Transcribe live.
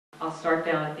I'll start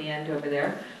down at the end over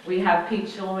there. We have Pete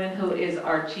Shulman, who is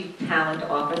our Chief Talent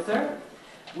Officer.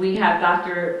 We have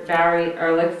Dr. Bari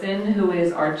Erlichson, who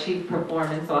is our Chief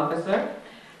Performance Officer.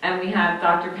 And we have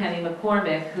Dr. Penny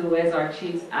MacCormack, who is our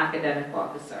Chief Academic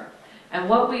Officer. And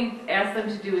what we asked them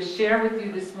to do is share with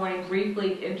you this morning,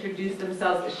 briefly introduce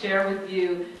themselves, to share with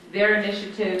you their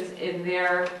initiatives in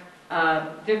their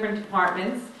different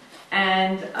departments.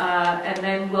 And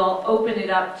then we'll open it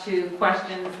up to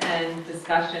questions and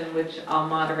discussion, which I'll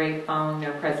moderate following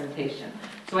their presentation.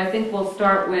 So I think we'll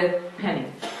start with Penny.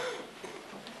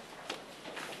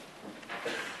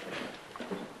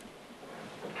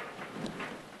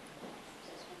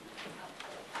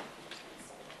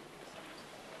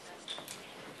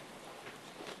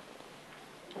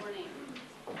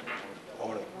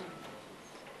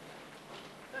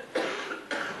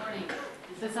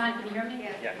 Can you hear me?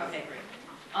 Yeah. Okay,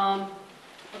 great.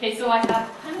 Okay, so I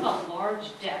have kind of a large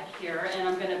deck here, and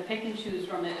I'm going to pick and choose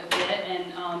from it a bit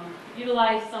and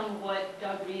utilize some of what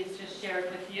Doug Reeves just shared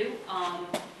with you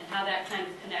and how that kind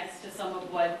of connects to some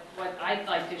of what I'd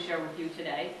like to share with you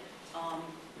today.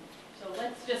 So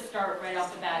let's just start right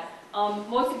off the bat.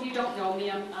 Most of you don't know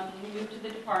me. I'm new to the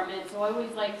department, so I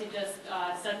always like to just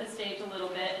set the stage a little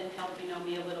bit and help you know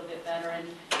me a little bit better and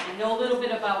know a little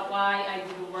bit about why I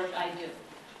do the work I do.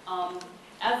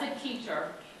 As a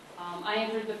teacher, I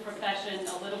entered the profession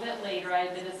a little bit later. I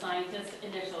had been a scientist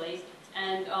initially,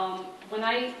 and when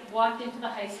I walked into the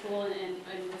high school and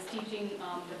was teaching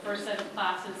the first set of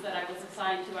classes that I was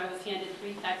assigned to, I was handed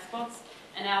 3 textbooks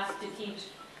and asked to teach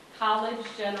college,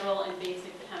 general, and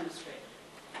basic chemistry.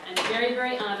 And very,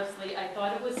 very honestly, I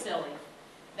thought it was silly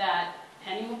that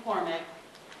Penny MacCormack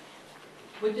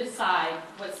would decide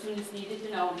what students needed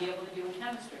to know and be able to do in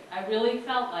chemistry. I really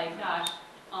felt like, gosh,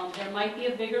 there might be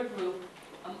a bigger group,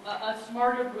 a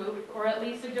smarter group, or at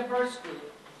least a diverse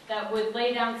group that would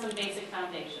lay down some basic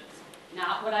foundations.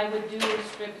 Not what I would do or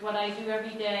script what I do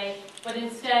every day, but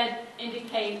instead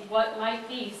indicate what might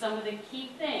be some of the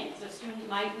key things a student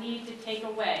might need to take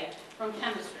away from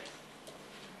chemistry.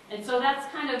 And so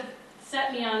that's kind of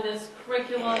set me on this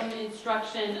curriculum,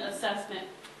 instruction, assessment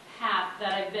path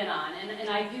that I've been on. And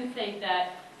I do think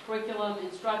that curriculum,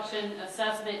 instruction,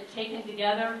 assessment taken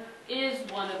together is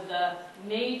one of the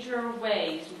major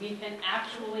ways we can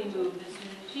actually move the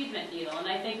student achievement needle. And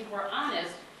I think if we're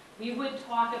honest, we would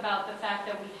talk about the fact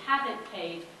that we haven't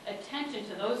paid attention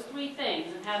to those 3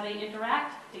 things and how they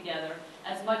interact together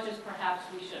as much as perhaps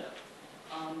we should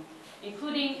have,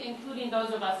 including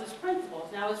those of us as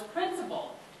principals. Now, as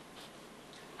principal,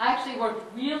 I actually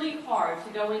worked really hard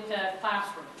to go into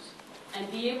classrooms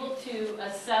and be able to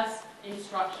assess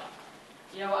instruction.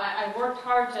 You know, I worked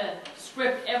hard to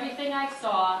script everything I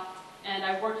saw, and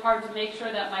I worked hard to make sure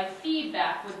that my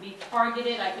feedback would be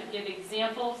targeted. I could give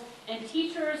examples, and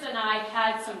teachers and I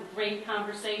had some great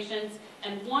conversations,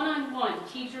 and one-on-one,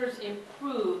 teachers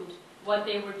improved what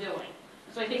they were doing.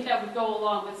 So I think that would go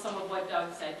along with some of what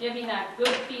Doug said, giving that good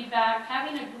feedback,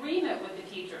 having agreement with the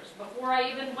teachers before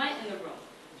I even went in the room.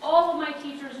 All of my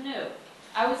teachers knew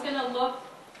I was going to look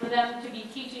for them to be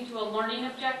teaching to a learning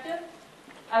objective.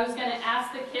 I was going to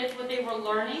ask the kids what they were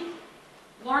learning,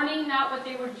 not what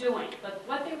they were doing, but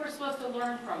what they were supposed to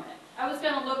learn from it. I was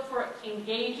going to look for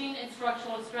engaging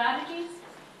instructional strategies,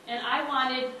 and I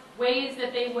wanted ways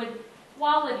that they would,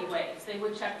 quality ways, they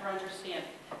would check for understanding.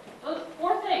 Those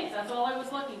 4 things, that's all I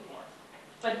was looking for.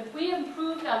 But if we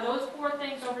improved on those 4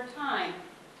 things over time,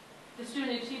 the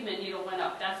student achievement needle went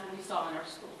up. That's what we saw in our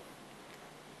school.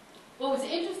 What was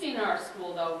interesting in our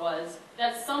school, though, was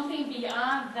that something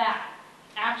beyond that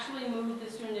actually moved the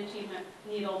student achievement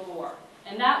needle more.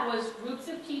 And that was groups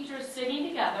of teachers sitting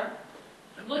together,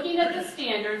 looking at the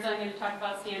standards. I'm going to talk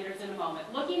about standards in a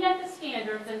moment. Looking at the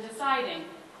standards and deciding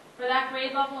for that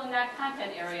grade level and that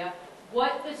content area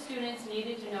what the students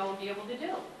needed to know and be able to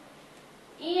do.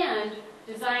 And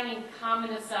designing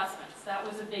common assessments. That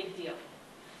was a big deal.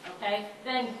 Okay?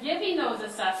 Then giving those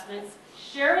assessments,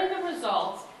 sharing the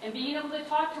results, and being able to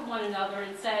talk to one another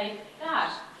and say,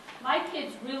 gosh, my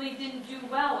kids really didn't do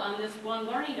well on this one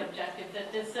learning objective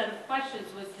that this set of questions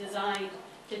was designed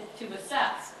to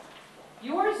assess.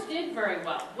 Yours did very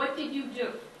well. What did you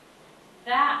do?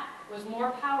 That was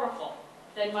more powerful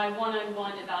than my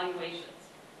one-on-one evaluations.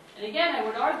 And again, I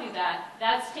would argue that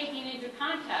that's taking into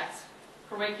context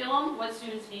curriculum, what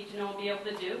students need to know and be able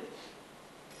to do,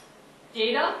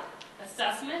 data,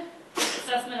 assessment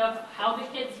of how the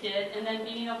kids did, and then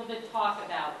being able to talk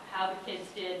about how the kids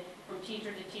did from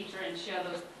teacher to teacher and share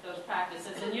those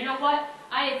practices. And you know what?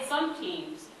 I had some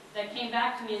teams that came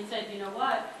back to me and said, you know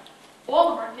what?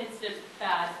 All of our kids did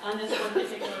bad on this one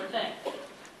particular thing.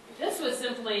 This was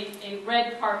simply a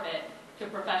red carpet to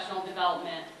professional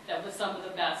development that was some of the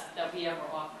best that we ever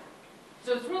offered.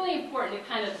 So it's really important to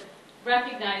kind of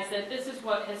recognize that this is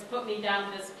what has put me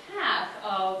down this path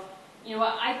of, you know,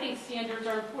 I think standards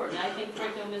are important. I think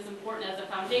curriculum is important as a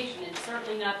foundation. It's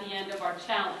certainly not the end of our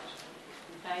challenge.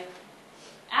 Okay?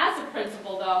 As a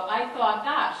principal, though, I thought,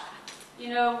 gosh, you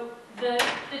know, the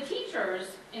teachers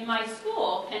in my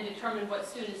school can determine what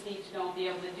students need to know and be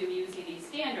able to do using these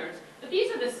standards, but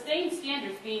these are the same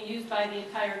standards being used by the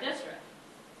entire district.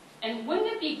 And wouldn't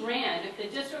it be grand if the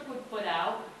district would put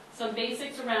out some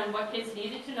basics around what kids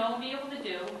needed to know and be able to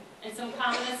do, and some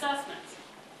common assessments?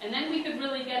 And then we could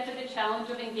really get to the challenge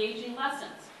of engaging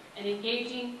lessons and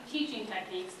engaging teaching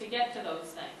techniques to get to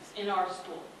those things in our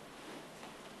school.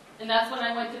 And that's when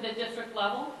I went to the district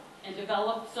level and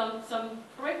developed some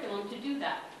curriculum to do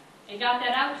that, and got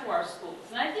that out to our schools.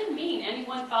 And that didn't mean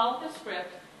anyone followed the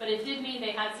script, but it did mean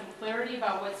they had some clarity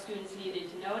about what students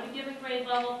needed to know at a given grade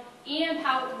level and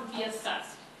how it would be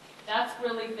assessed. That's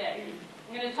really big.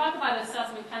 I'm going to talk about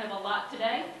assessment kind of a lot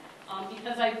today,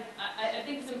 because I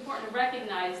think it's important to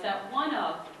recognize that one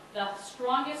of the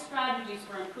strongest strategies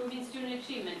for improving student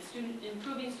achievement,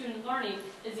 improving student learning,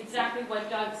 is exactly what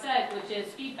Doug said, which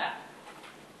is feedback.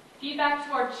 Feedback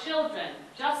to our children,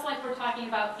 just like we're talking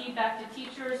about feedback to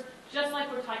teachers, just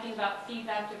like we're talking about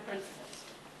feedback to principals.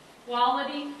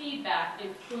 Quality feedback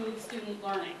improves student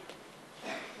learning.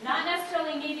 Not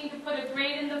necessarily needing to put a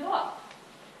grade in the book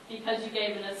because you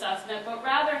gave an assessment, but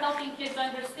rather helping kids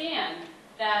understand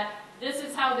that this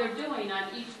is how they're doing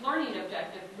on each learning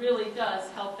objective really does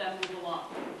help them move along.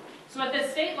 So at the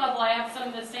state level, I have some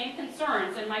of the same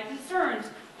concerns, and my concerns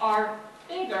are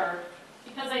bigger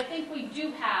because I think we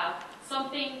do have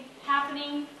something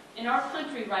happening in our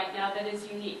country right now that is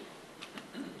unique.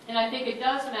 And I think it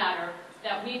does matter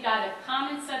that we've got a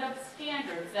common set of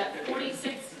standards that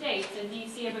 46 states and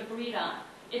DC have agreed on.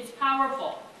 It's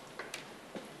powerful.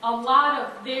 A lot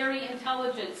of very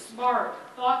intelligent, smart,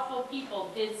 thoughtful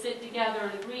people did sit together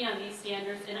and agree on these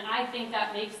standards, and I think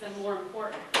that makes them more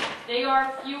important. They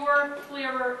are fewer,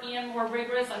 clearer, and more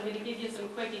rigorous. I'm going to give you some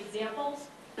quick examples.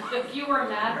 The fewer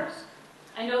matters.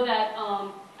 I know that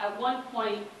at one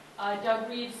point, Doug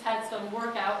Reeves had some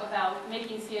work out about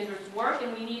making standards work,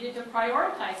 and we needed to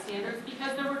prioritize standards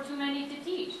because there were too many to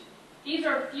teach. These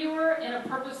are fewer in a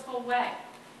purposeful way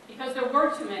because there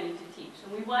were too many to teach,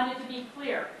 and we wanted to be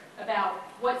clear about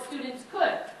what students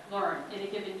could learn in a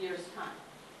given year's time.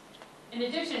 In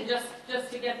addition,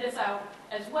 just to get this out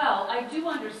as well, I do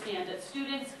understand that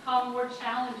students come more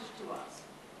challenged to us.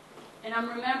 And I'm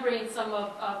remembering some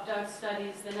of Doug's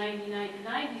studies, the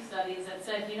 90-90-90 studies that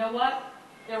said, you know what?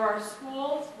 There are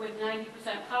schools with 90%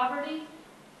 poverty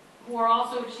who are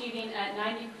also achieving at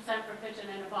 90% proficient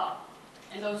and above.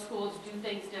 And those schools do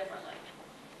things differently.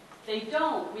 They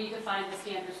don't redefine the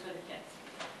standards for the kids.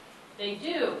 They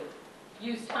do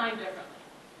use time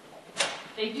differently.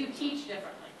 They do teach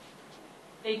differently.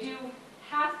 They do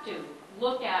have to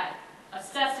look at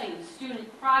assessing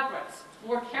student progress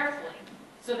more carefully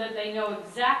so that they know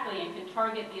exactly and can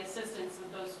target the assistance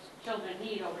that those children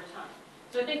need over time.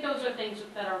 So I think those are things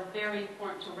that are very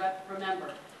important to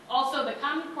remember. Also, the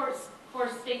Common Core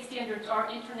state standards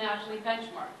are internationally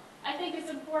benchmarked. I think it's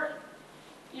important.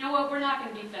 You know what? We're not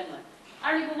going to be Finland.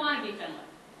 I don't even want to be Finland.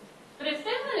 But if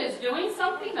Finland is doing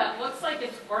something that looks like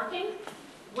it's working,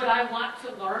 would I want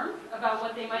to learn about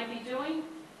what they might be doing?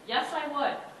 Yes, I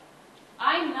would.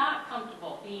 I'm not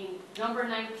comfortable being number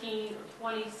 19 or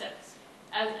 26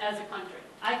 as a country.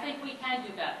 I think we can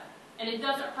do better. And it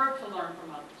doesn't hurt to learn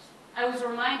from others. I was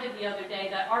reminded the other day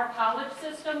that our college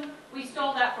system, we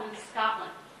stole that from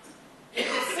Scotland. It's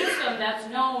a system that's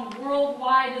known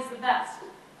worldwide as the best.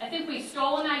 I think we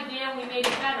stole an idea and we made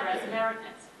it better as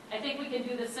Americans. I think we can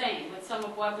do the same with some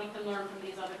of what we can learn from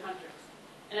these other countries.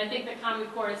 And I think the Common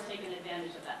Core has taken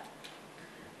advantage of that.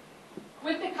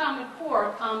 With the Common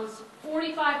Core comes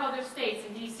 45 other states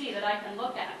in DC that I can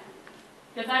look at.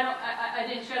 Because I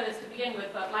didn't share this to begin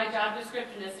with, but my job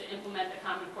description is to implement the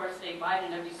Common Core statewide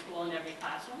in every school and every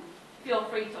classroom. Feel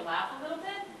free to laugh a little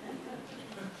bit.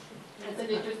 It's an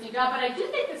interesting job, but I do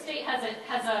think the state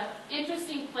has an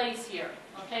interesting place here,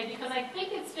 okay? Because I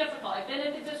think it's difficult. I've been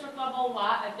at the district level a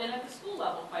lot. I've been at the school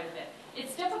level quite a bit.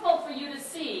 It's difficult for you to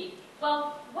see,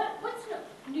 well, what's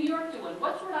New York doing?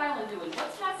 What's Rhode Island doing?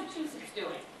 What's Massachusetts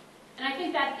doing? And I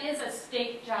think that is a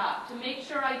state job, to make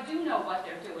sure I do know what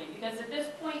they're doing, because at this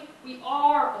point, we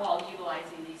are all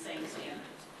utilizing these same standards.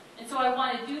 And so I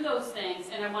want to do those things,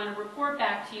 and I want to report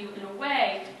back to you in a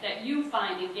way that you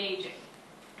find engaging.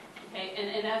 Okay?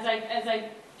 And as I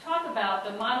talk about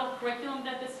the model curriculum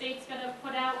that the state's going to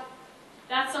put out,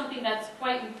 that's something that's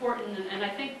quite important, and I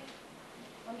think,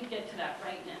 let me get to that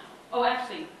right now. Oh,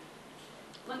 actually,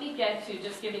 let me get to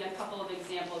just giving a couple of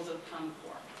examples of Common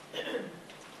Core.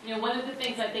 You know, one of the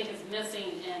things I think is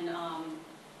missing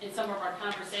in some of our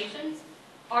conversations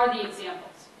are the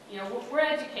examples. You know, we're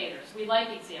educators. We like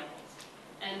examples.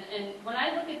 And when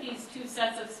I look at these two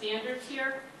sets of standards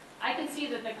here, I can see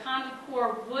that the Common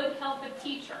Core would help a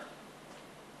teacher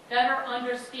better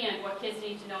understand what kids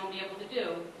need to know and be able to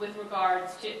do with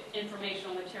regards to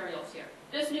informational materials here.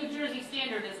 This New Jersey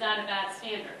standard is not a bad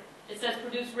standard. It says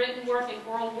produce written work and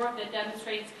oral work that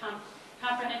demonstrates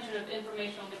comprehension of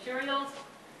informational materials.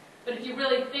 But if you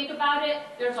really think about it,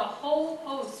 there's a whole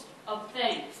host of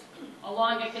things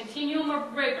along a continuum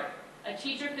of rigor a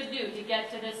teacher could do to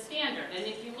get to this standard. And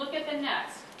if you look at the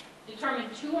next,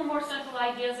 determine 2 or more central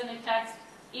ideas in a text,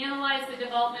 analyze the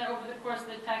development over the course of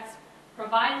the text,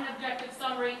 provide an objective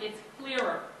summary, it's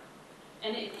clearer.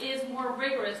 And it is more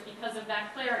rigorous because of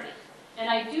that clarity. And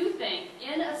I do think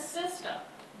in a system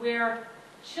where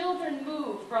children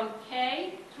move from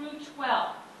K through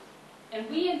 12, and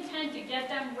we intend to get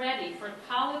them ready for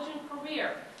college and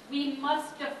career, we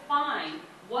must define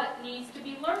what needs to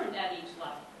be learned at each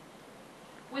level.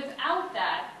 Without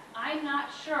that, I'm not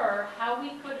sure how we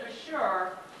could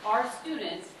assure our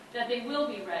students that they will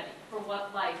be ready for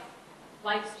what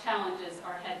life's challenges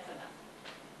are ahead for them.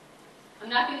 I'm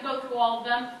not going to go through all of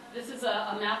them. This is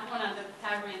a math one on the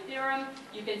Pythagorean theorem.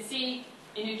 You can see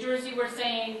in New Jersey we're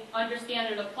saying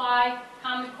understand and apply.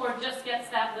 Common Core just gets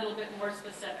that little bit more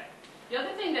specific. The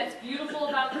other thing that's beautiful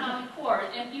about Common Core,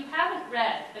 and if you haven't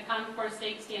read the Common Core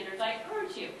state standards, I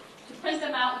urge you to print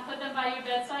them out and put them by your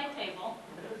bedside table.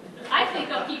 I think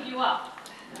they'll keep you up.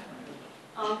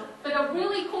 But a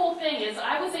really cool thing is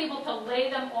I was able to lay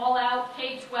them all out,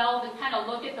 K-12, and kind of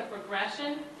look at the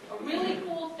progression. A really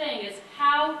cool thing is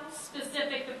how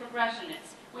specific the progression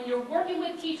is. When you're working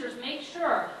with teachers, make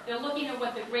sure they're looking at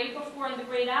what the grade before and the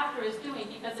grade after is doing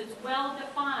because it's well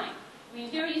defined. I mean,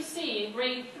 here you see in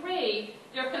grade 3,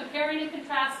 they're comparing and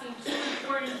contrasting 2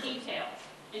 important details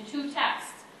in 2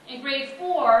 texts. In grade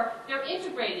 4, they're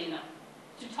integrating them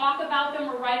to talk about them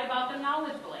or write about them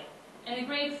knowledgeably. And in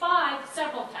grade 5,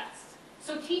 several texts.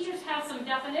 So teachers have some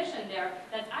definition there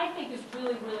that I think is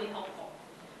really, really helpful.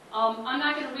 I'm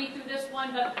not going to read through this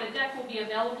one, but the deck will be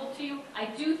available to you. I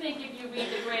do think if you read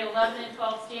the grade 11 and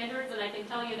 12 standards, and I can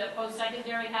tell you that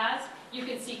post-secondary has, you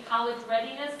can see college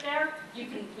readiness there. You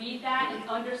can read that and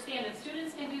understand if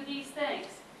students can do these things,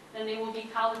 then they will be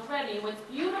college ready. And what's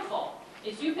beautiful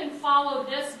is you can follow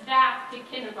this back to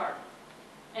kindergarten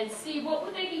and see what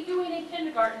would they be doing in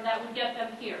kindergarten that would get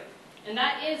them here. And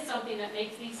that is something that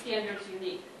makes these standards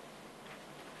unique.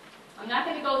 I'm not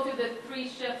going to go through the 3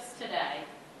 shifts today,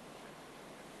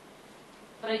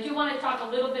 but I do want to talk a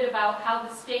little bit about how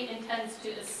the state intends to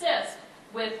assist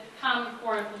with Common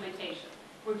Core implementation.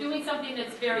 We're doing something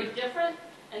that's very different,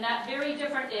 and that very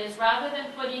different is rather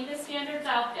than putting the standards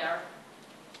out there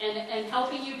and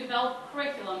helping you develop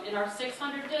curriculum in our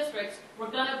 600 districts,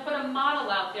 we're going to put a model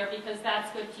out there because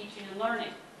that's good teaching and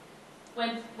learning.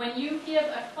 When you give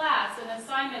a class an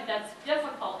assignment that's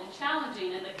difficult and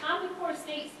challenging, and the Common Core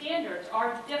state standards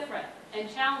are different and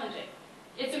challenging,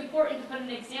 it's important to put an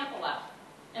example out.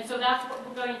 And so that's what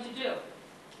we're going to do.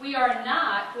 We are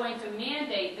not going to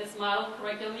mandate this model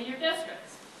curriculum in your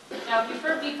districts. Now, if you've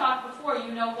heard me talk before,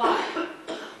 you know why.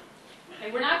 Okay,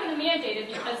 we're not going to mandate it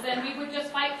because then we would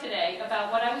just fight today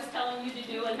about what I was telling you to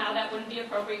do and how that wouldn't be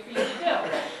appropriate for you to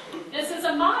do. This is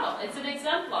a model. It's an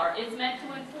exemplar. It's meant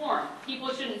to inform.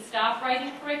 People shouldn't stop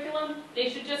writing curriculum. They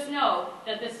should just know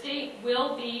that the state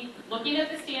will be looking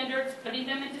at the standards, putting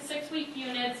them into 6-week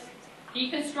units,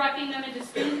 deconstructing them into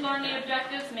student learning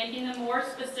objectives, making them more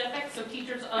specific so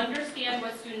teachers understand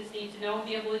what students need to know and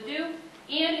be able to do,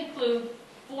 and include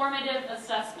formative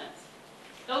assessments.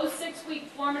 Those 6-week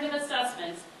formative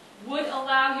assessments would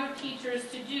allow your teachers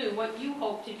to do what you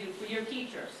hope to do for your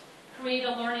teachers. Create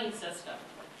a learning system.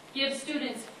 Give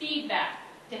students feedback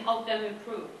to help them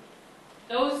improve.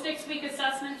 Those 6-week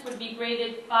assessments would be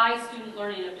graded by student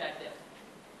learning objective.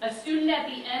 A student at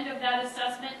the end of that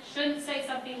assessment shouldn't say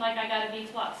something like, I got a B+.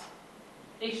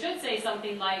 They should say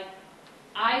something like,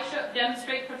 I should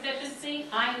demonstrate proficiency.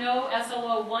 I know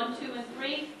SLO 1, 2, and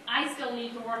 3. I still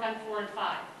need to work on 4 and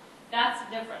 5. That's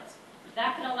the difference.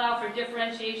 That can allow for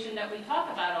differentiation that we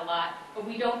talk about a lot, but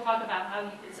we don't talk about how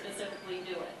you can specifically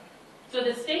do it. So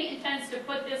the state intends to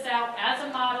put this out as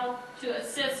a model to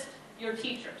assist your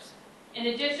teachers. In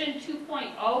addition,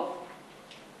 2.0,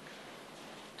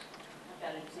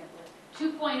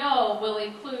 2.0 will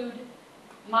include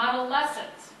model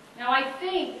lessons. Now I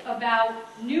think about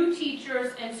new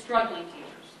teachers and struggling teachers.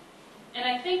 And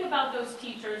I think about those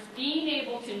teachers being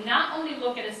able to not only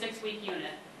look at a 6-week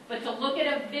unit, but to look at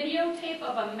a videotape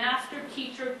of a master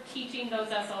teacher teaching those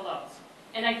SLOs.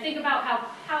 And I think about how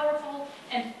powerful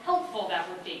and helpful that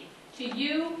would be to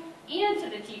you and to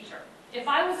the teacher. If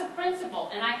I was a principal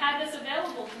and I had this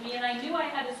available to me and I knew I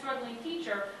had a struggling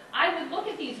teacher, I would look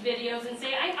at these videos and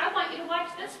say, I want you to watch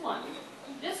this one.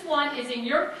 This one is in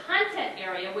your content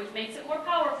area, which makes it more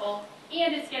powerful,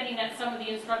 and it's getting at some of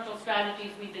the instructional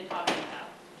strategies we've been talking about.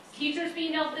 Teachers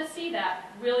being able to see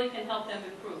that really can help them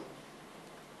improve.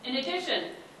 In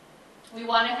addition, we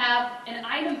want to have an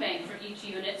item bank for each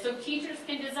unit so teachers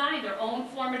can design their own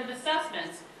formative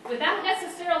assessments without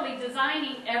necessarily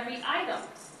designing every item.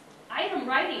 Item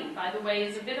writing, by the way,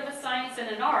 is a bit of a science and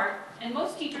an art, and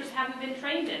most teachers haven't been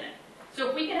trained in it. So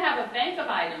if we can have a bank of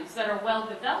items that are well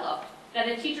developed, that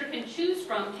a teacher can choose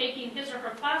from, taking his or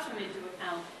her classroom into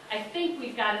account, I think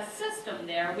we've got a system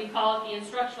there. We call it the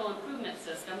instructional improvement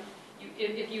system.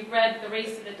 If you read The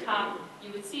Race to the Top,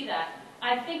 you would see that.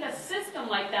 I think a system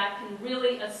like that can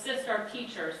really assist our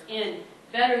teachers in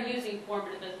better using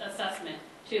formative assessment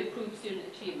to improve student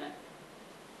achievement.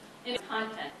 In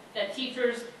content that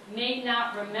teachers may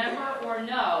not remember or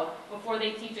know before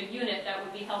they teach a unit that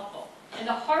would be helpful. And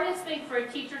the hardest thing for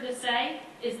a teacher to say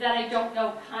is that I don't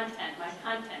know content, my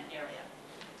content area.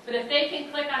 But if they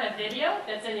can click on a video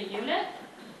that's in a unit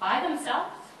by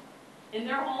themselves, in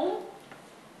their home,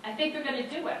 I think they're going to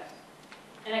do it.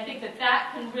 And I think that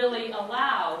that can really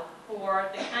allow for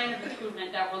the kind of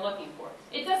improvement that we're looking for.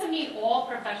 It doesn't mean all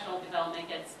professional development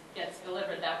gets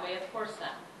delivered that way, of course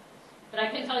not. But I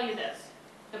can tell you this.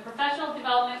 The professional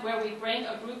development where we bring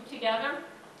a group together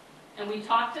and we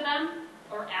talk to them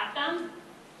or at them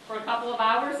for a couple of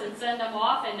hours and send them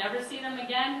off and never see them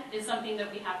again is something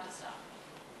that we have to stop.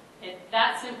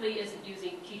 That simply isn't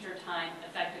using teacher time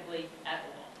effectively at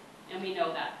all. And we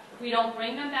know that. If we don't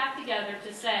bring them back together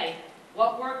to say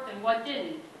what worked and what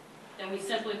didn't, then we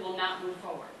simply will not move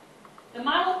forward. The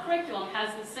model curriculum has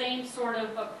the same sort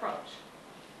of approach.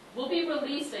 We'll be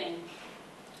releasing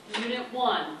Unit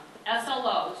 1,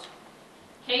 SLOs,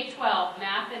 K-12,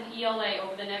 Math and ELA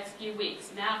over the next few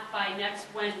weeks, Math by next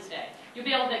Wednesday. You'll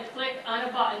be able to click on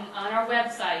a button on our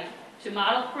website to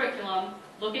model curriculum,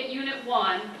 look at Unit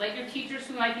 1, let your teachers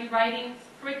who might be writing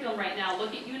curriculum right now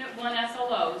look at Unit 1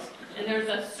 SLOs, and there's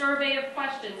a survey of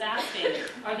questions asking,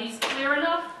 are these clear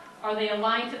enough? Are they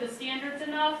aligned to the standards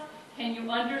enough? Can you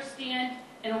understand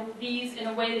these in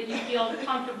a way that you feel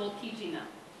comfortable teaching them?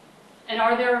 And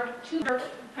are there tutor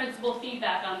principal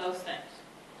feedback on those things?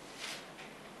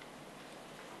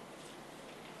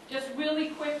 Just really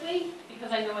quickly,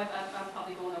 because I know I'm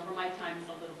probably going over my time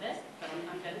a little bit, but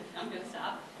I'm going to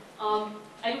stop.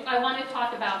 I want to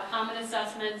talk about common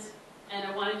assessments, and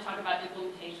I want to talk about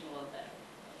implementation a little bit.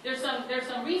 There's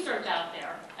some research out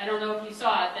there, I don't know if you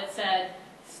saw it, that said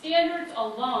standards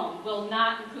alone will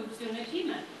not improve student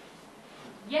achievement.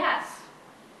 Yes,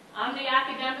 I'm the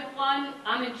academic one,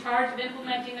 I'm in charge of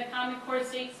implementing the Common Core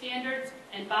state standards,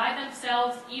 and by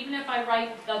themselves, even if I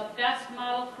write the best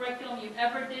model curriculum you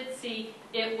ever did see,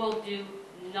 it will do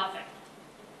nothing.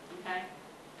 Okay?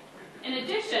 In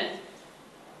addition,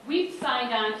 we've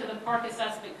signed on to the Park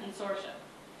Assessment Consortium.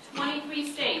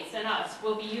 23 states and us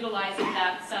will be utilizing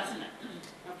that assessment.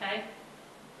 Okay?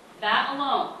 That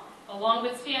alone, along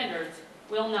with standards,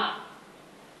 will not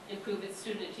improve its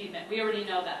student achievement. We already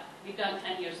know that. We've done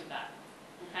 10 years of that.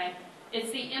 Okay?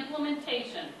 It's the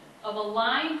implementation of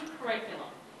aligned curriculum.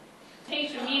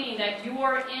 Meaning that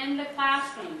you're in the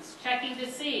classrooms checking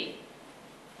to see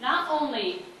not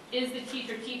only is the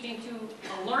teacher teaching to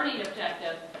a learning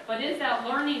objective, but is that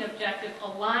learning objective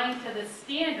aligned to the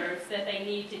standards that they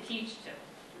need to teach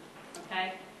to?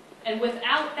 Okay? And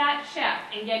without that check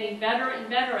and getting better and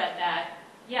better at that,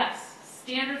 yes,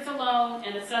 standards alone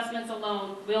and assessments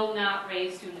alone will not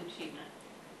raise student achievement.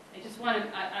 I just want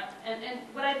to, and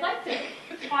what I'd like to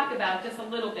talk about just a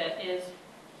little bit is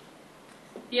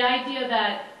the idea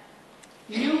that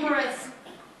numerous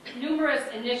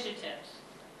initiatives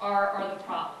are the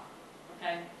problem,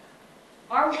 okay?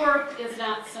 Our work is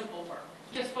not simple work,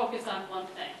 just focus on one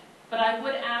thing. But I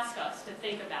would ask us to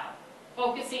think about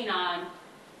focusing on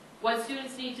what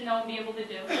students need to know and be able to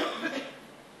do,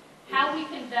 how we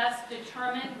can best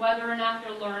determine whether or not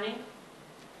they're learning,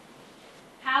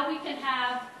 how we can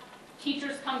have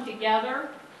teachers come together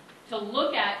to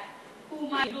look at who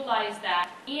might utilize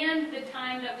that, and the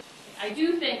time that I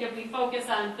do think if we focus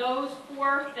on those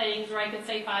 4 things, or I could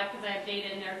say 5 because I have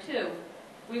data in there too,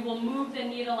 we will move the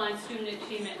needle on student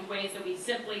achievement in ways that we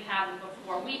simply haven't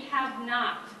before. We have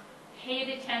not paid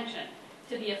attention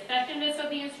to the effectiveness of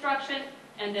the instruction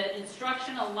and the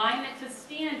instruction alignment to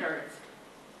standards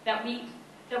that we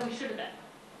should have been,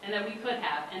 and that we could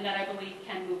have, and that I believe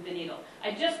can move the needle.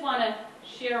 I just want to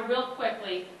share real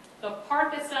quickly, the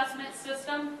PARCC assessment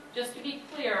system, just to be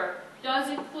clear, does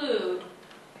include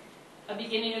a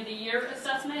beginning of the year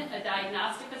assessment, a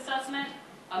diagnostic assessment,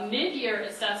 a mid-year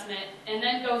assessment, and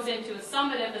then goes into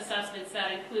summative assessments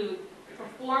that include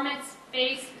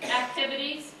performance-based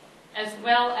activities, as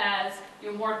well as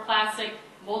your more classic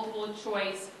multiple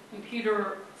choice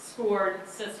computer scored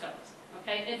systems.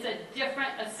 Okay, it's a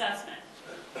different assessment.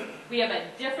 We have a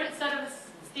different set of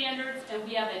standards, and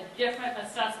we have a different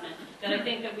assessment that I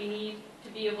think that we need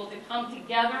to be able to come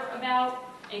together about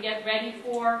and get ready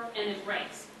for and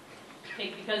embrace.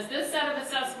 Okay, because this set of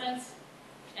assessments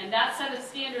and that set of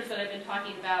standards that I've been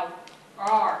talking about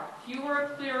are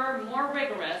fewer, clearer, more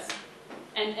rigorous,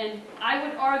 and I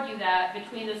would argue that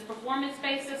between this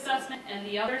performance-based assessment and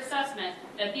the other assessment,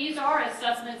 that these are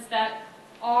assessments that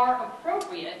are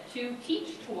appropriate to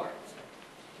teach towards.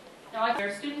 Now,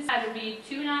 our students had to read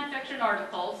 2 nonfiction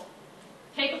articles,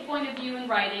 take a point of view in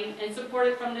writing, and support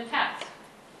it from the text.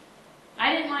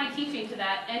 I didn't mind teaching to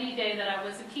that any day that I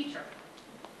was a teacher.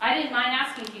 I didn't mind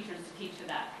asking teachers to teach to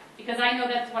that, because I know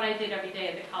that's what I did every day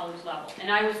at the college level.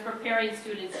 And I was preparing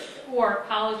students for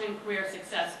college and career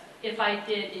success if I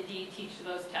did indeed teach to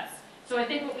those tests. So I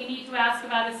think what we need to ask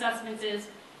about assessments is,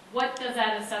 what does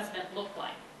that assessment look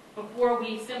like? Before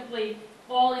we simply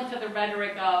fall into the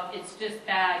rhetoric of, it's just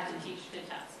bad to teach the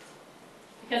tests.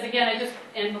 Because again,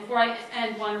 before I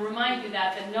end, want to remind you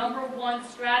that the #1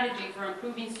 strategy for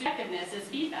improving student effectiveness is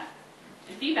feedback.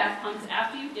 And feedback comes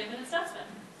after you give an assessment.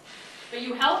 But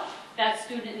you help that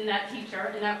student and that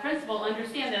teacher and that principal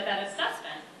understand that that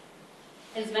assessment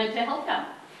is meant to help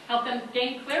them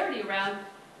gain clarity around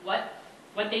what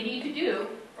they need to do,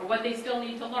 or what they still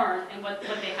need to learn, and what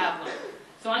they have learned.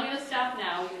 So I'm going to stop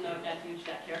now, even though I've got a huge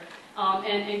deck here,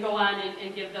 and go on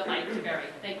and give the mic to Bari.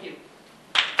 Thank you.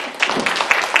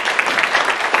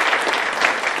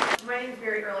 My name is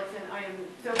Bari Erlichson. I am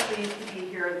so pleased to be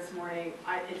here this morning.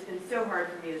 It's been so hard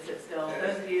for me to sit still.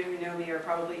 Those of you who know me are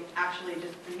probably actually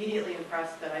just immediately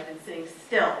impressed that I've been sitting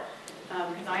still,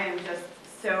 because I am just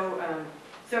so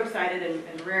excited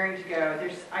and raring to go.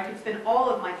 I could spend all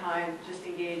of my time just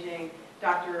engaging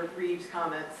Dr. Reeves'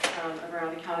 comments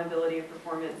around accountability and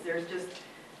performance. There's just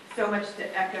so much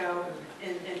to echo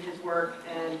in his work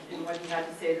and in what he had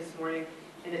to say this morning.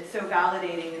 And it's so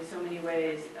validating in so many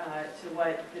ways to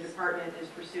what the department is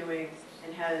pursuing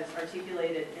and has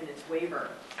articulated in its waiver,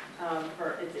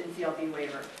 for its NCLB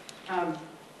waiver.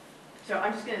 So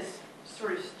I'm just going to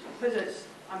sort of put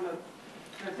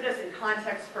us in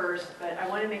context first, but I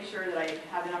want to make sure that I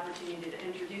have an opportunity to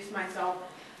introduce myself.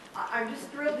 I'm just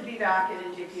thrilled to be back at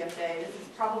NJPSA. This is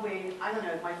probably, I don't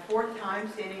know, my 4th time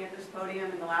standing at this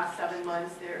podium in the last 7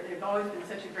 months. They've always been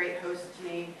such a great host to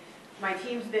me. My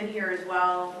team's been here as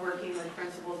well, working with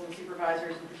principals and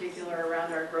supervisors in particular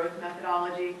around our growth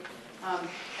methodology.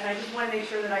 And I just want to make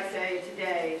sure that I say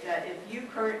today that if you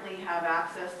currently have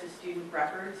access to student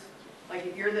records, like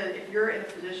if you're in a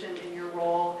position in your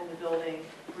role in the building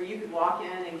where you could walk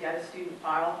in and get a student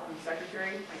file from the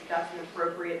secretary, like that's an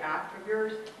appropriate act of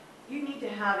yours, you need to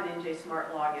have an NJ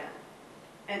Smart login.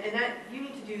 And that you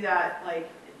need to do that like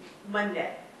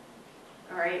Monday.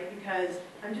 All right, because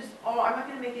I'm not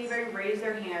going to make anybody raise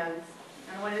their hands.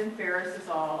 I don't want to embarrass us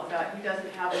all about who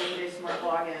doesn't have an NJ Smart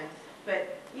login,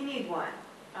 but you need one.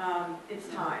 It's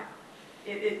time.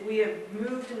 We have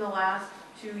moved in the last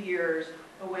 2 years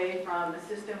away from a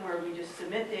system where we just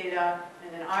submit data,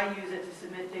 and then I use it to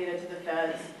submit data to the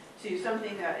feds, to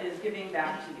something that is giving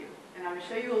back to you. And I'm going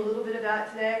to show you a little bit of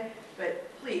that today,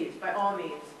 but please, by all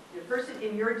means, the person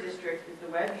in your district is the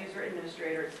web user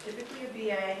administrator. It's typically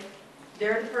a VA.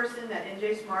 They're the person that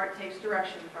NJ Smart takes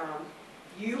direction from.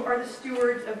 You are the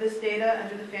stewards of this data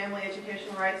under the Family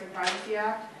Educational Rights and Privacy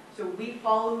Act, so we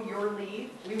follow your lead.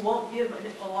 We won't give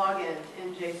a login to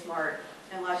NJ Smart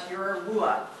unless your WUA,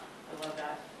 I love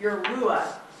that, your WUA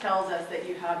tells us that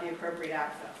you have the appropriate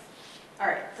access. All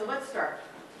right, so let's start.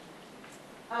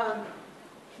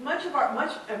 Much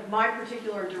of my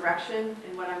particular direction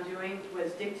in what I'm doing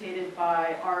was dictated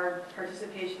by our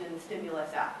participation in the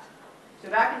Stimulus Act. So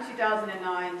back in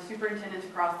 2009, superintendents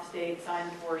across the state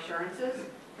signed for assurances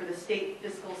for the State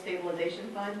Fiscal Stabilization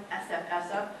Fund,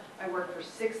 SFSF. I worked for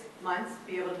 6 months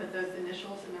to be able to put those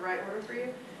initials in the right order for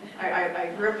you.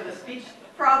 I grew up with a speech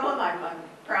problem. I'm a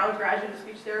proud graduate of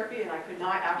speech therapy, and I could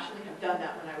not actually have done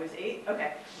that when I was 8.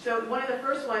 Okay, so one of the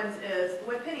first ones is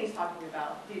what Penny's talking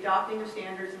about, the adopting of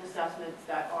standards and assessments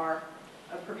that are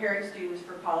preparing students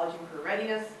for college and career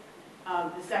readiness.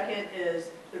 The second is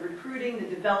the recruiting,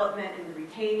 the development, and the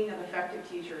retaining of effective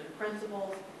teachers and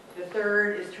principals. The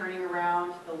third is turning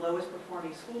around the lowest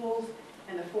performing schools.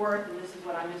 And the fourth, and this is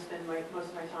what I'm going to spend most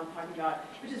of my time talking about,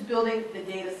 which is building the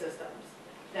data systems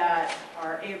that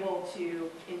are able to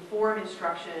inform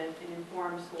instruction and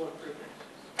inform school improvement.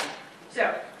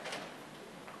 So,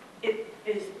 it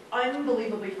is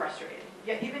unbelievably frustrating.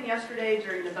 Yet even yesterday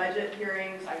during the budget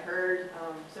hearings, I heard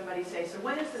somebody say, so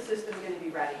when is the system going to be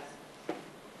ready?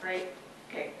 Right?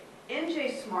 Okay.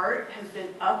 NJ Smart has been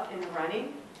up and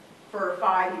running for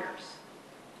 5 years.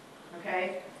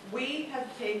 Okay? We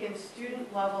have taken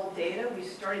student level data. We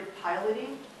started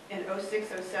piloting in 06,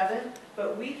 07,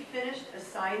 but we finished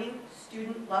assigning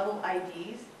student level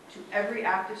IDs to every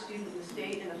active student in the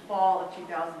state in the fall of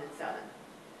 2007.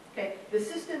 Okay, the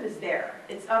system is there.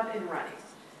 It's up and running.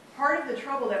 Part of the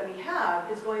trouble that we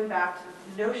have is going back to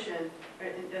the notion,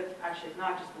 actually it's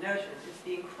not just the notion, it's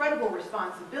the incredible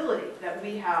responsibility that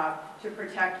we have to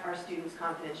protect our students'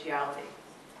 confidentiality.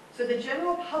 So the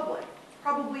general public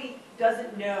probably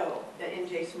doesn't know that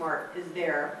NJ Smart is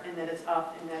there and that it's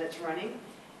up and that it's running.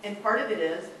 And part of it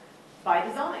is by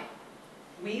design.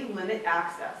 We limit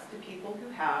access to people who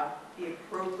have the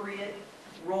appropriate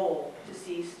role to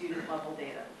see student level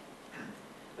data.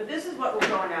 But this is what we're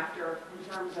going after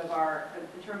in terms of our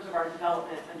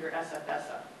development under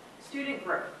SFSA. Student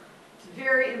growth. It's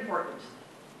very important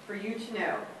for you to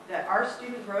know that our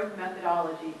student growth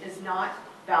methodology is not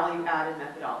value-added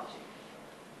methodology.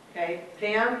 Okay?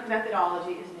 VAM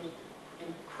methodology is an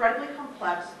incredibly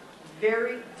complex,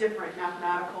 very different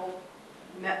mathematical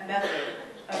method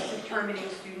of determining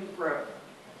student growth.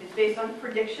 It's based on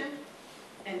prediction,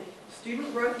 and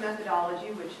student growth methodology,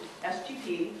 which is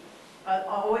SGP,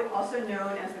 also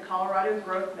known as the Colorado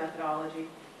Growth Methodology,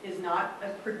 is not a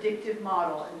predictive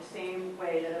model in the same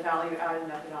way that a value-added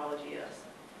methodology is.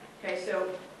 Okay, so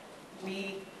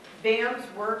VAMs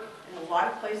work in a lot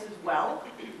of places well.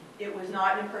 It was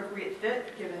not an appropriate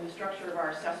fit given the structure of our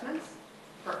assessments.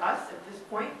 For us, at this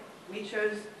point, we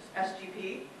chose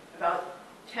SGP. About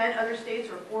 10 other states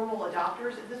are formal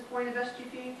adopters at this point of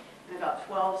SGP, and about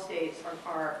 12 states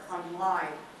are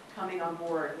online coming on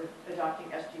board with adopting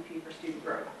SGP for student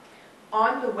growth.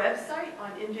 On the website,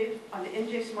 on the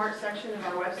NJ Smart section of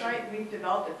our website, we've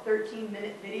developed a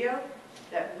 13-minute video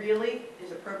that really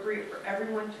is appropriate for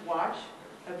everyone to watch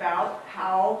about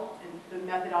how the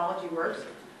methodology works.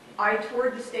 I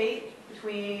toured the state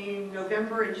between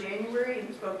November and January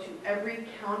and spoke to every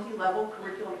county level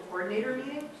curriculum coordinator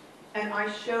meeting, and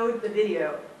I showed the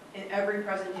video in every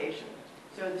presentation.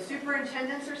 So the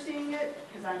superintendents are seeing it,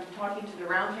 because I'm talking to the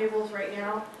roundtables right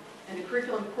now, and the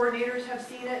curriculum coordinators have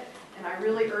seen it, and I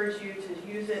really urge you to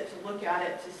use it, to look at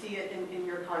it, to see it in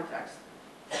your context.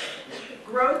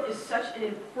 Growth is such an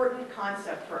important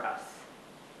concept for us.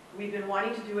 We've been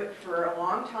wanting to do it for a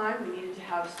long time. We needed to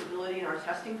have stability in our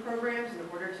testing programs in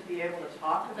order to be able to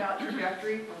talk about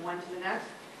trajectory from one to the next,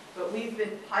 but we've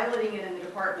been piloting it in the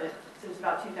department since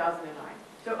about 2009.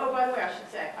 So, oh, by the way, I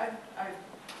should say,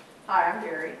 hi, I'm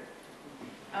Bari.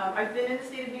 I've been in the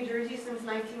state of New Jersey since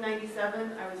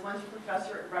 1997. I was once a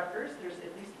professor at Rutgers. There's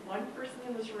at least one person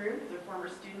in this room who's a former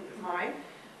student of mine.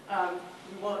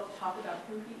 We won't talk about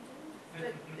who he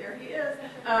is, but there he is.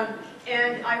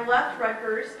 And I left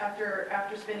Rutgers after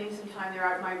spending some time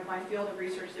there. My field of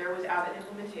research there was Abbott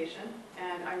implementation.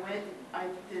 And I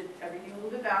did everything a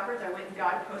little bit backwards. I went and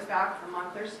got a postbac from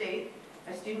Montclair State.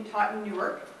 I student taught in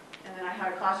Newark. And then I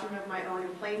had a classroom of my own in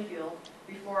Plainfield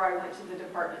before I went to the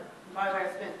department. And by the way, I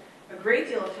spent a great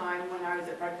deal of time when I was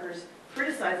at Rutgers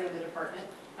criticizing the department.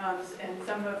 And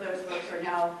some of those folks are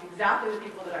now exactly the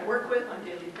people that I work with on a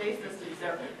daily basis. And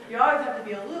so you always have to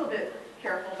be a little bit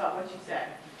careful about what you say.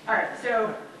 All right,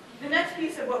 so the next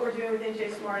piece of what we're doing with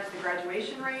NJ Smart is the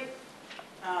graduation rate.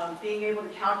 Being able to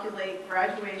calculate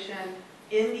graduation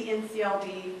in the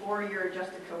NCLB four-year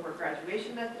adjusted cohort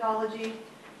graduation methodology.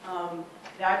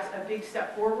 That's a big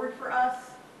step forward for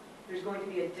us. There's going to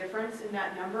be a difference in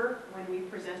that number when we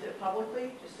present it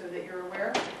publicly, just so that you're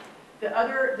aware.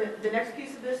 The next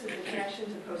piece of this is the connection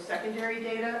to post-secondary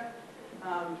data.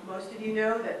 Most of you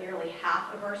know that nearly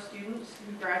half of our students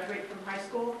who graduate from high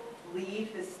school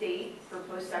leave the state for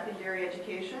post-secondary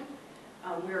education.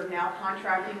 We are now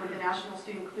contracting with the National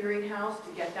Student Clearinghouse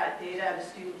to get that data at a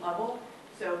student level.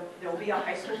 So there will be a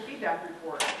high school feedback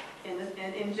report in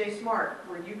NJ Smart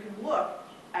where you can look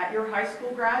at your high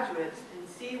school graduates and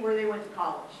see where they went to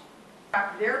college.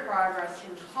 Track their progress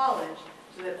in college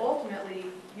so that ultimately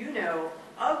you know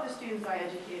of the students I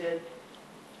educated,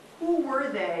 who were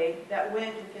they that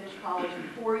went and finished college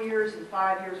in 4 years and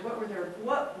 5 years? What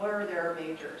were their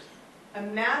majors?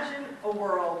 Imagine a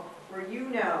world where you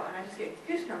know, and I just get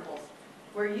goose pimples,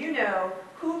 where you know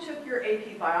who took your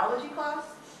AP biology class,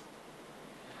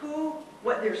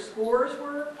 what their scores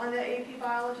were on the AP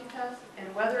biology test,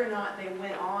 and whether or not they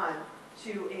went on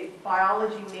to a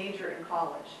biology major in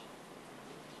college,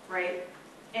 right?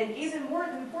 And even more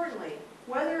importantly,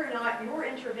 whether or not your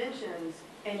interventions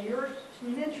and your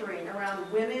mentoring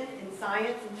around women in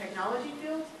science and technology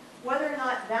fields, whether or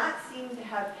not that seemed to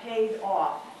have paid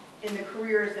off in the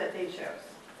careers that they chose.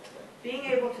 Being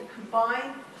able to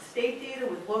combine state data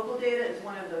with local data is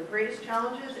one of the greatest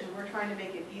challenges, and we're trying to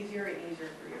make it easier and easier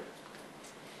for you.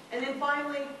 And then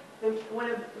finally,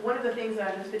 one of the things that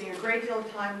I've been spending a great deal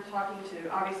of time talking to,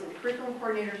 obviously, the curriculum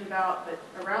coordinators about,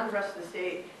 but around the rest of the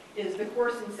state, is the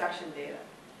course and section data.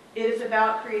 It is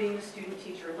about creating the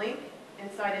student-teacher link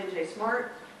inside NJ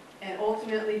Smart, and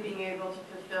ultimately being able to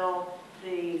fulfill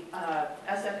the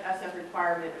SFSF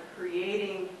requirement of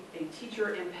creating a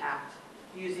teacher impact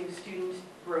using student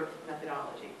growth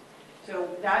methodology. So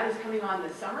that is coming on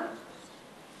this summer.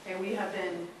 Okay, we have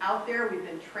been out there, we've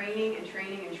been training and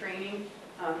training and training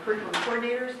curriculum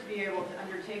coordinators to be able to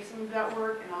undertake some of that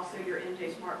work, and also your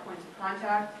NJ Smart points of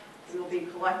contact. We will be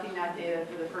collecting that data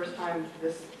for the first time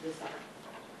this summer.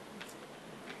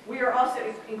 We are also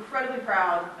incredibly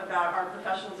proud about our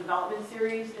professional development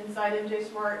series inside NJ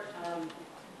Smart.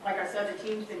 Like I said, the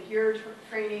team's been here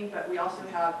training, but we also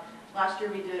have, last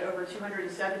year we did over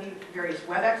 270 various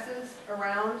WebExes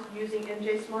around using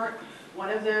NJ Smart. One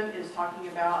of them is talking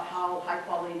about how high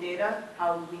quality data,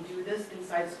 how we do this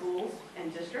inside schools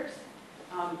and districts.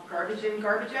 Garbage in,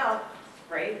 garbage out,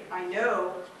 right? I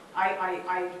know,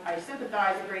 I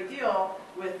sympathize a great deal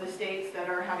with the states that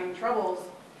are having troubles,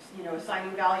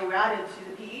 assigning value added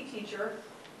to the PE teacher,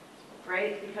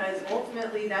 right? Because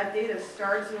ultimately that data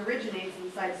starts and originates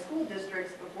inside school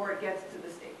districts before it gets to the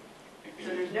state. So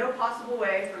there's no possible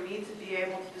way for me to be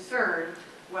able to discern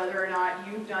whether or not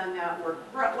you've done that work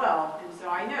well. And so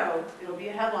I know it'll be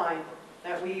a headline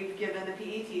that we've given the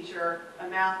PE teacher a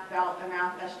math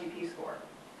SGP score.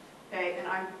 Okay, and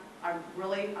I'm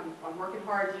working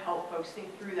hard to help folks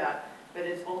think through that, but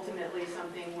it's ultimately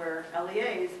something where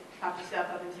LEAs have to step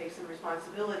up and take some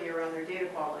responsibility around their data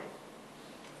quality.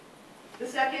 The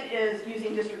second is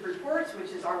using district reports, which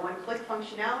is our one-click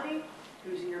functionality.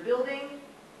 Who's in your building?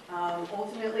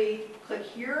 Ultimately, click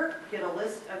here, get a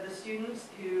list of the students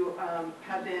who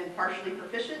have been partially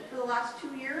proficient for the last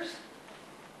 2 years,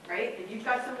 right? If you've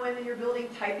got someone in your building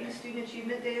typing student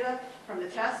achievement data from the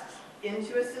tests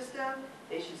into a system,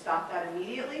 they should stop that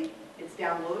immediately. It's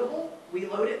downloadable. We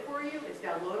load it for you. It's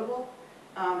downloadable.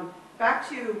 Back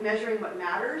to measuring what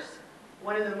matters,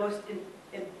 one of the most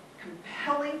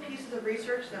compelling pieces of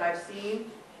research that I've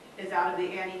seen is out of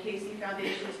the Annie Casey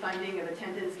Foundation's funding of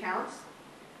attendance counts.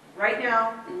 Right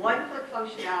now, one-click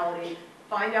functionality,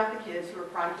 find out the kids who are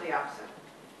chronically absent.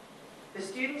 The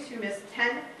students who miss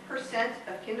 10%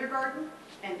 of kindergarten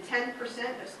and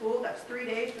 10% of school, that's 3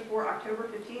 days before October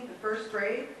 15th, the first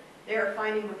grade, they are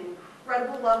finding with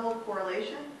incredible level of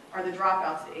correlation are the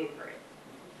dropouts to 8th grade.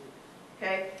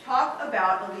 Okay, talk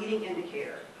about a leading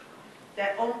indicator.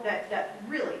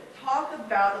 Really, talk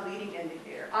about a leading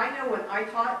indicator. I know when I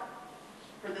taught,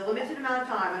 for the limited amount of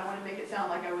time, I don't want to make it sound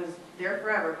like I was there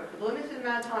forever, but for the limited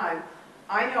amount of time,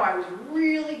 I know I was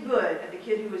really good at the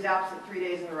kid who was absent 3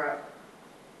 days in a row.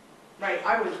 Right,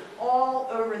 I was all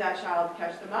over that child to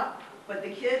catch them up, but the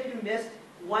kid who missed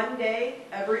 1 day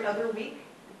every other week,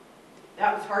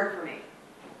 that was hard for me.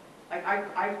 Like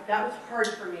that was hard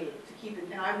for me to keep it,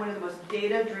 and I'm one of the most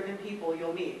data-driven people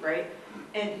you'll meet, right?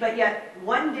 But yet,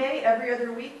 1 day every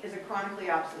other week is a chronically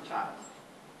absent child.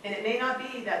 And it may not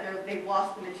be that they've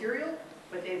lost the material,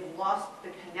 but they've lost the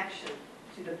connection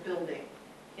to the building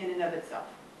in and of itself.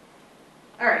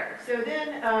 All right, so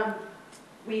then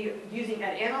we using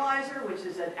Ed Analyzer, which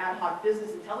is an ad hoc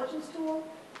business intelligence tool.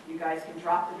 You guys can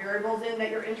drop the variables in that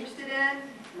you're interested in,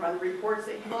 run the reports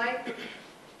that you like.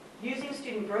 Using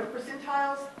student growth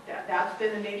percentiles, that's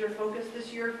been a major focus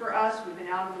this year for us. We've been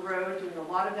out on the road doing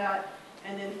a lot of that.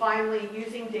 And then finally,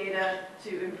 using data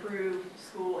to improve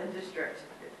school and district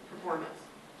performance.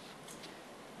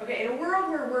 Okay, in a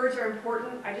world where words are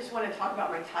important, I just want to talk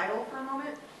about my title for a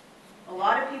moment. A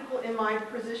lot of people in my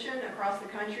position across the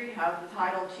country have the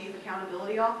title Chief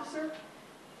Accountability Officer.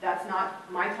 That's not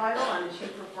my title. I'm the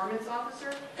Chief Performance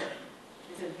Officer.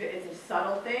 It's a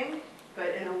subtle thing,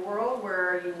 but in a world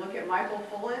where you look at Michael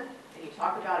Fullen and you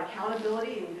talk about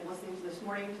accountability, and you've been listening to this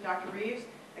morning to Dr. Reeves,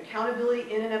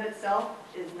 accountability in and of itself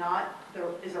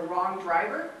is a wrong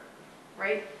driver,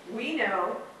 right? We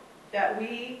know that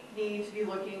we need to be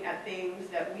looking at things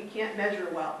that we can't measure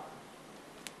well.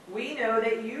 We know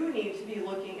that you need to be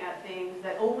looking at things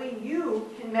that only you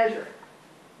can measure,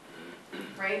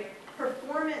 right?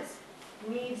 Performance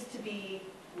needs to be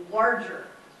larger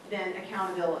than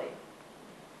accountability.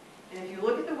 And if you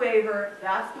look at the waiver,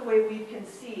 that's the way we've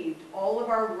conceived all of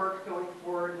our work going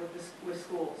forward with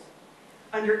schools.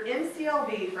 Under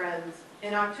NCLB, friends,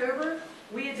 in October,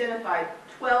 we identified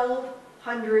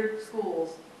 1,200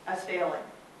 schools as failing.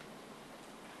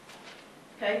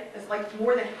 Okay? It's like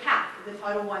more than half of the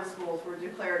Title I schools were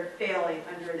declared failing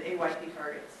under the AYP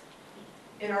targets.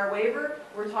 In our waiver,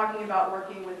 we're talking about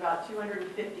working with about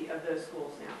 250 of those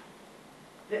schools now.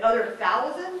 The other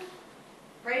 1,000,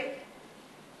 right?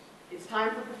 It's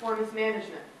time for performance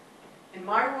management. And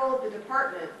my role at the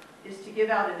department is to give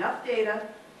out enough data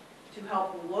to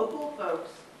help local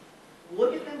folks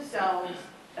look at themselves,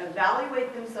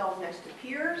 evaluate themselves next to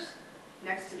peers,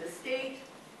 next to the state,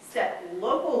 set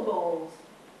local goals,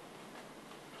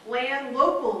 plan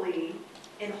locally,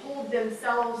 and hold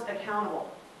themselves accountable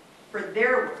for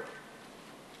their work.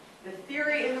 The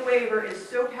theory in the waiver is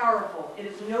so powerful, it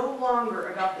is no longer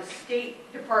about the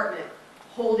State Department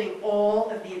holding all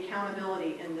of the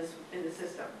accountability in the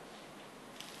system.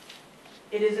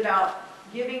 It is about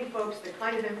giving folks the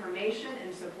kind of information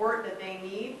and support that they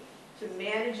need to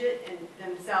manage it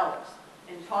themselves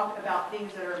and talk about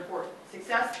things that are important.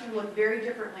 Success can look very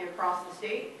differently across the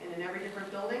state and in every different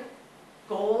building.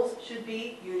 Goals should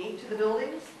be unique to the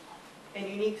buildings and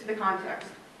unique to the context.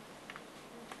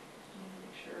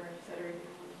 Make sure I've said everything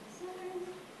I wanted to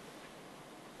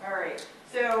say. All right,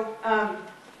 so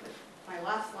my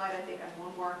last slide, I think I have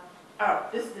one more. Oh,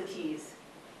 this is the tease.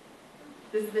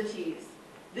 This is the tease.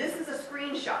 This is a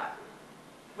screenshot.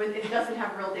 It doesn't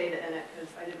have real data in it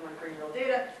because I didn't want to bring real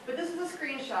data, but this is a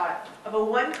screenshot of a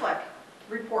one-click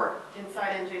report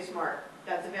inside NJ Smart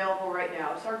that's available right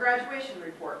now. It's our graduation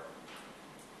report,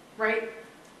 right?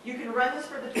 You can run this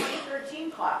for the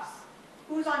 2013 class.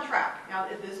 Who's on track? Now,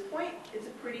 at this point, it's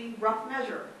a pretty rough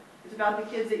measure. It's about the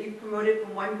kids that you promoted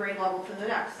from one grade level to the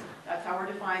next. That's how we're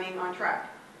defining on track.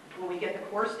 When we get the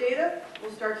course data,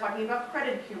 we'll start talking about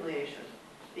credit accumulation.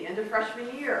 The end of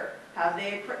freshman year, have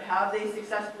they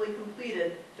successfully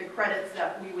completed the credits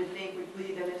that we would think would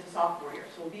lead them into sophomore year?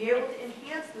 So we'll be able to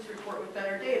enhance this report with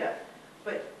better data.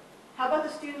 But how about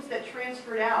the students that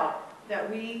transferred out that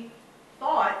we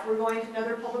thought were going to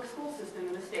another public school system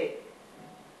in the state?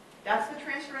 That's the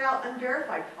transferred out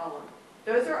unverified column.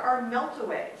 Those are our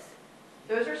meltaways.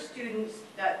 Those are students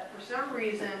that, for some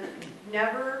reason,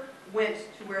 never went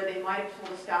to where they might have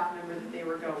told a staff member that they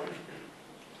were going.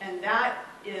 And that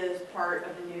is part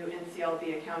of the new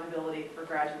NCLB accountability for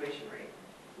graduation rate.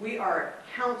 We are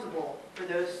accountable for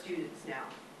those students now.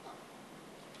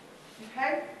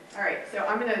 Okay? All right, so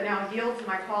I'm going to now yield to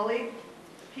my colleague,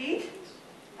 Pete.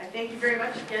 I thank you very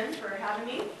much again for having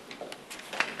me.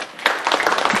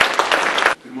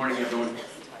 Good morning, everyone.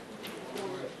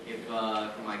 If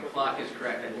my clock is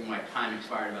correct, I think my time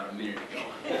expired about a minute ago.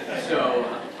 So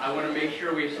I want to make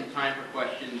sure we have some time for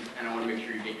questions, and I want to make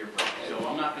sure you get your break. So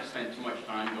I'm not going to spend too much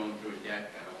time going through a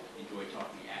deck. I don't enjoy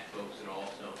talking at folks at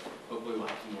all, so hopefully we'll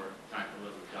have some more time for a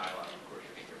little bit of dialogue, and of course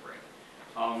you'll get your break.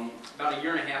 About a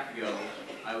year and a half ago,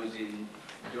 I was in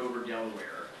Dover,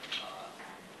 Delaware,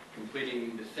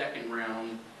 completing the second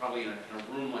round, probably in a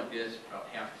room like this, about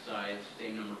half the size,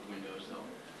 same number of windows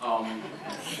though,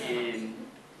 in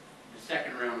the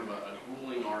second round of a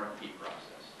grueling RFP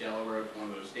process. Delaware was one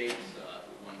of those states,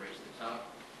 one race at the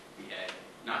top. We had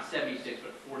not 76,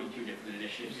 but 42 different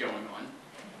initiatives going on.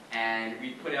 And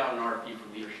we put out an RFP for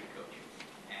leadership coaching.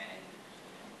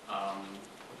 And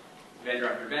vendor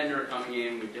after vendor coming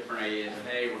in with different ideas of,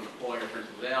 hey, we're going to pull your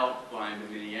principals out, fly them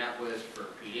to Minneapolis for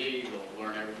PD, they'll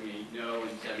learn everything they need to know in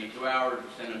 72 hours,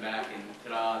 we'll send them back, and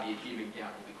ta-da, the achievement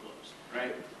gap will be closed,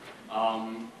 right?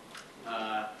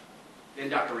 Then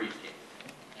Dr. Reeves came,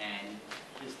 and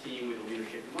his team with the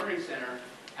Leadership and Learning Center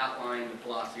outlined the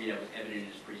philosophy that was evident in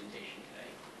his presentation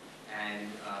today. And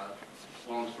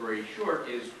long story short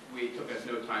is we took us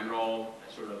no time at all,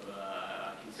 sort of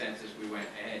consensus, we went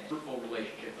ahead, fruitful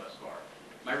relationship thus far.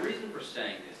 My reason for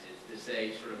saying this is to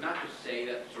say, sort of not just say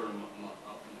that sort of I'm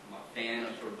a fan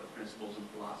of sort of the principles and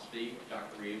philosophy of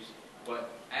Dr. Reeves, but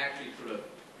I actually sort of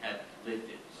have lived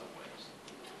it in some ways.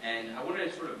 And I wanted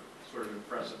to sort of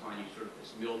impress upon you sort of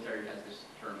this military has this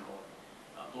term called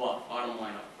bluff, bottom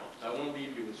line up front. So I want to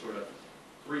leave you with sort of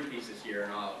three pieces here,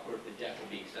 and of course the deck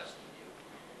will be accessible to you.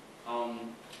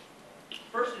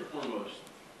 First and foremost,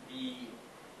 the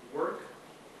work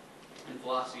and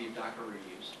philosophy of Dr.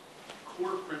 Reeves,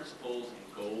 core principles and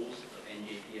goals of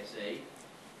NJPSA,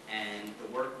 and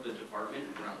the work of the department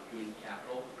around human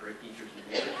capital, great teachers and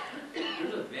leaders.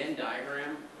 There's a Venn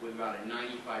diagram with about a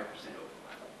 95%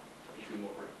 overlap between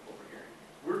what we're hearing.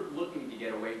 We're looking to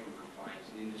get away from compliance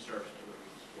and into service delivery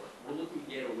support. We're looking to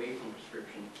get away from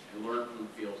prescription and learn from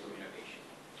the fields of innovation.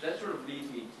 So that sort of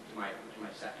leads me to my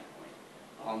second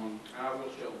point. I will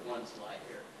show one slide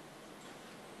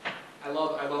here. I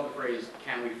love the phrase,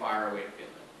 can we fire our way to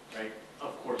Finland, right?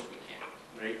 Of course we can,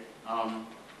 right?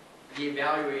 The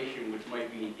evaluation, which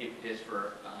might be an impetus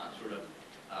for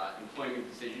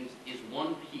employment decisions, is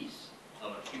one piece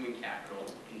of a human capital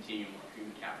continuum, or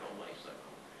human capital life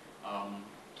cycle.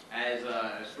 As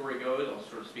a story goes, I'll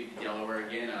sort of speak to Delaware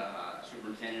again. A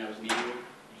superintendent I was meeting with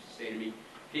used to say to me,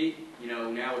 Pete,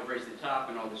 now we've raised the top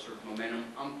and all this sort of momentum,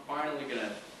 I'm finally going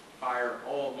to fire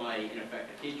all of my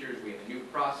ineffective teachers. We have a new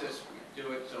process, we're going to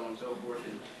do it, so on and so forth,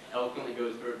 and eloquently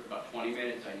goes through it for about 20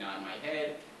 minutes. I nod my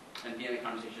head, and at the end of the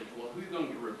conversation, well, who's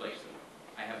going to replace them?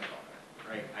 I haven't thought of that,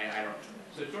 right? I don't know.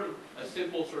 So it's sort of a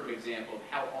simple sort of example of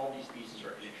how all these pieces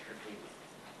are inextricably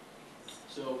linked.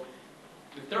 So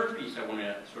the third piece I want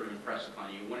to sort of impress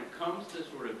upon you, when it comes to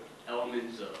sort of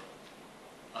elements of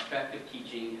effective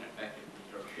teaching and effective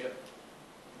leadership,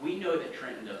 we know that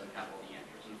Trenton doesn't have all the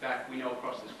answers. In fact, we know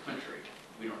across this country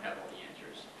we don't have all the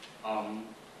answers.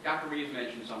 Dr. Reeves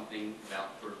mentioned something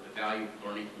about sort of the value of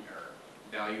learning from error,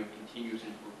 the value of continuous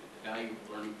improvement, the value of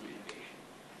learning from innovation.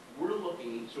 We're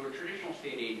looking, so a traditional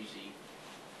state agency,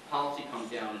 policy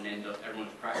comes down and ends up,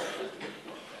 everyone's practice has to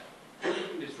inform that. We're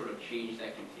looking to sort of change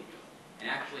that continuum and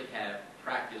actually have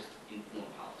practice-informed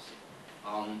policy.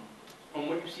 From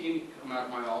what you've seen come out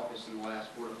of my office in the last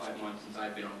 4 to 5 months since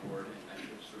I've been on board, and I should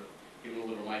have sort of given a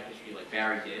little of my history like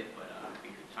Bari did, but I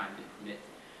think the time didn't permit.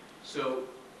 So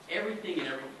everything and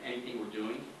anything we're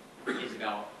doing is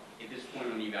about, at this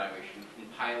point on the evaluation, in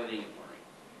piloting and learning.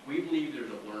 We believe there's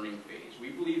a learning phase. We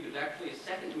believe there's actually a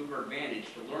second mover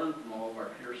advantage to learn from all of our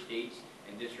peer states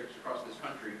and districts across this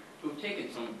country who have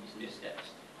taken some of these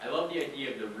missteps. I love the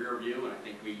idea of the rear view, and I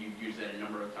think you've used that a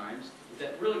number of times, is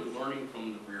that really learning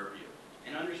from the rear view.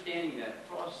 And understanding that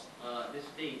across this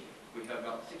state, we have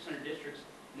about 600 districts,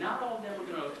 not all of them are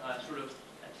going to sort of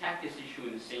attack this issue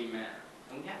in the same manner.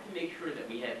 And we have to make sure that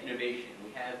we have innovation,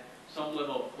 we have some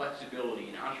level of flexibility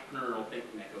and entrepreneurial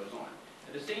thinking that goes on.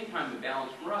 At the same time, the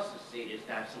balance for us as a state is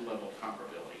to have some level of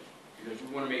comparability, because we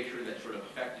want to make sure that sort of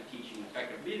effective teaching,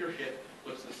 effective leadership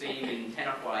looks the same in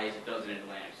Tenafly as it does in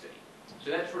Atlantic City.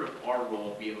 So that's sort of our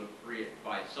role, to be able to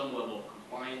provide some level of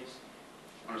compliance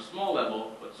on a small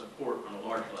level, but support on a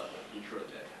large level to ensure that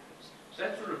that happens. So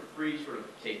that's sort of 3 sort of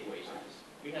takeaways on this.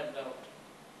 We have about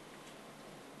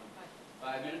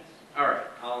 5 minutes? All right,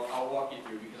 I'll walk you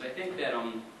through, because I think that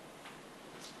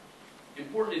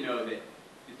important to know that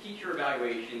the teacher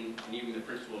evaluation and even the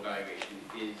principal evaluation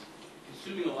is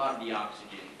consuming a lot of the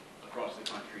oxygen across the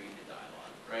country in the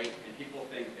dialogue, right? And people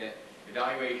think that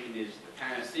evaluation is the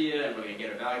panacea, and we're going to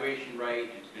get evaluation right,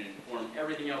 and it's going to inform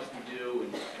everything else we do,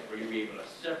 and we're going to be able to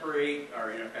separate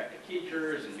our ineffective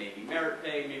teachers and maybe merit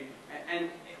pay. And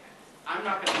I'm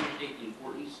not going to understate the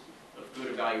importance of good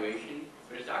evaluation,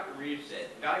 but as Dr. Reeves said,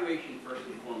 evaluation first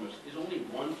and foremost is only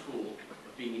one tool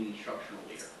of being an instructional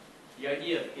leader. The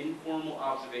idea of informal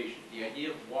observation, the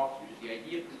idea of walkthroughs, the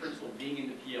idea of the principal being in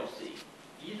the PLC,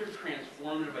 these are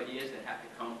transformative ideas that have to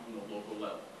come from the local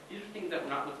level. These are things that we're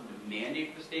not looking to mandate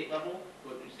at the state level,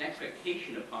 but there's an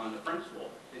expectation upon the principal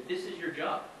that this is your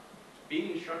job.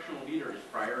 Being an instructional leader is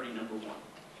priority number 1.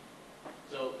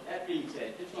 So that being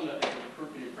said, just on the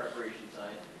recruitment and preparation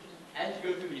side, as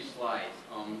you go through these slides,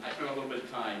 I spent a little bit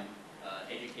of time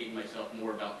educating myself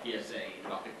more about PSA and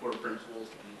about the core principles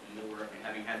and the work, and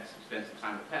having had spent some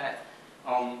time with Pat.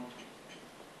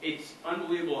 It's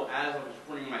unbelievable, as I was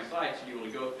reporting my slides, to be able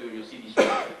to go through and you'll see these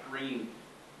green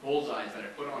bullseyes that I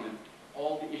put on them,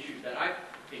 all the issues that I've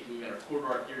taken that are core to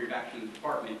our theory of action in the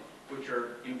department, which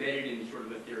are embedded in sort of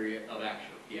the theory of action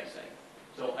of PSA.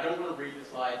 So I don't want to read the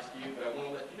slides to you, but I want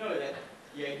to let you know that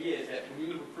the idea is that when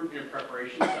you look at recruitment and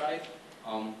preparation side,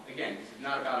 again, this is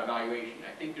not about evaluation.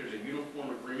 I think there's a uniform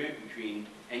agreement between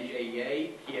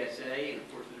NJDOE, PSA, and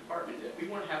of course the department that we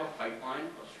want to have a pipeline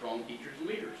of strong teachers and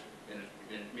leaders, and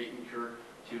making sure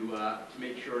to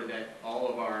make sure that all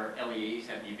of our LEAs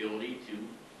have the ability to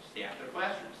staff their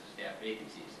classrooms, to staff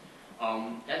vacancies.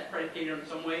 That's predicated in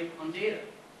some way on data,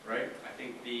 right? I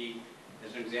think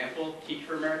as an example, Teach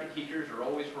for America teachers are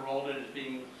always heralded as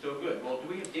being so good. Well, do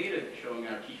we have data that's showing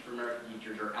our Teach for America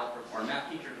teachers or our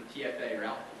math teachers in TFA are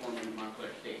outperforming in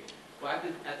Montclair State? Well, at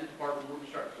the department, we're going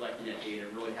to start collecting that data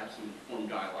and really have some informed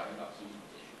dialogue about some of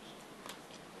these issues.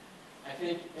 I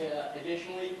think,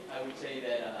 additionally, I would say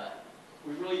that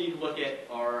we really need to look at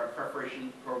our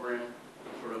preparation program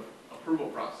sort of approval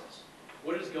process.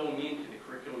 What is going into the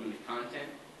curriculum and the content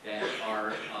that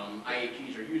our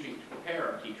IHEs are using to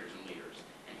prepare our teachers and leaders?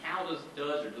 And how does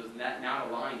or does that not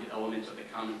align to elements of the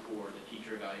Common Core, the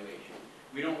teacher evaluation?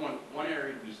 We don't want one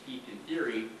area to be steeped in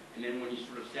theory, and then when you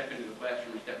sort of step into the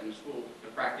classroom or step into school,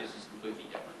 the practice is completely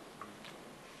different.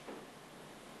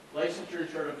 Licensure and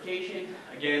certification,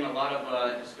 again, a lot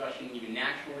of discussion even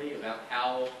nationally about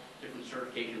how different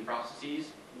certification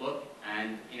processes look,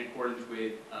 and in accordance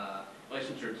with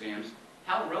licensure exams,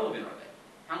 how relevant are they?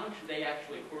 How much do they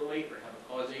actually correlate or have a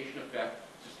causation effect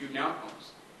to student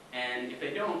outcomes? And if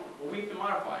they don't, well, we have to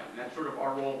modify them. And that's sort of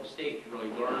our role at the state, to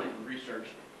really learn and research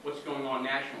what's going on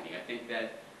nationally. I think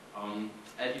that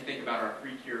as you think about our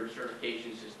three-tier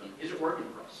certification system, is it working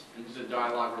for us? And this is a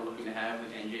dialogue we're looking to have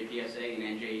with NJPSA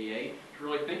and NJDOE to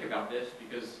really think about this,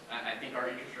 because I think our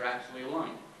interests are absolutely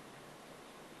aligned.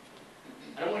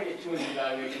 I don't want to get too into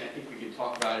evaluation. I think we could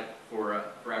talk about it for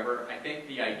forever. I think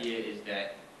the idea is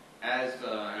that as, and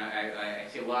I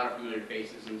see a lot of familiar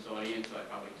faces in this audience, so I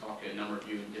probably talked to a number of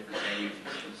you in different venues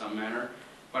in some manner.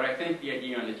 But I think the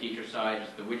idea on the teacher side is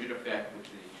the widget effect, which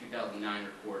the 2009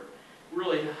 report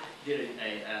really did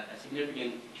a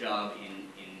significant job in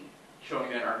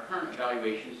showing that our current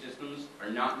evaluation systems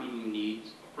are not meeting the needs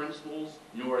of principals,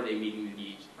 nor are they meeting the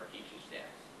needs of our teaching staff.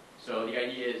 So the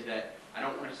idea is that I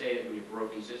don't want to say that we have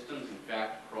broken systems. In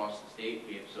fact, across the state,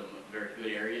 we have some very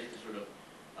good areas to sort of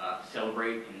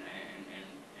celebrate and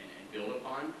build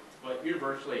upon. But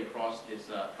universally across this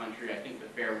country, I think the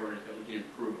fair word is that we can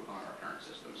improve upon our current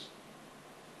systems.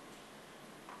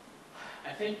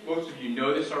 I think most of you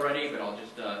know this already, but I'll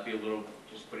just be a little,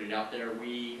 just put it out there.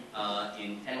 We,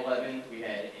 in 10-11, we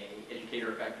had an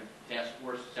educator effective task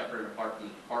force separate apart from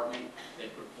the department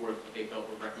that put forth what they felt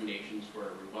were recommendations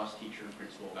for robust teacher and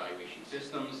principal evaluation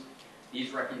systems.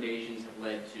 These recommendations have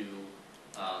led to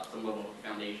some level of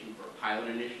foundation for pilot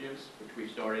initiatives, which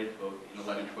we've started both in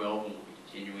 11-12 and will be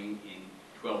continuing in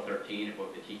 12-13 at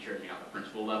both the teacher and now the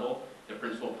principal level. The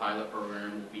principal pilot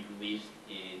program will be released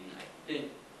in, I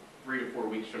think, 3 to 4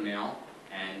 weeks from now,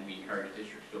 and we encourage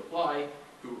districts to apply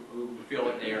who feel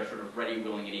that they are sort of ready,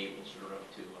 willing, and able sort of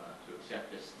to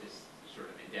accept this sort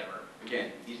of endeavor.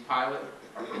 Again, these pilots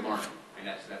are for learning, and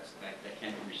that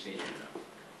can't be restated enough.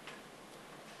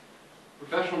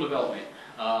 Professional development,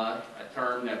 a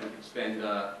term that we could spend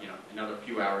another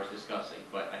few hours discussing,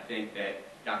 but I think that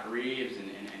Dr. Reeves and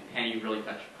Penny really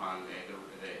touched upon the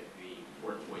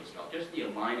important points about just the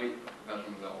alignment of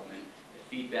professional development, the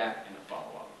feedback, and the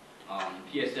follow-up.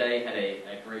 PSA had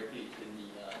a great piece in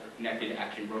the Connected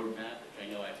Action Roadmap, which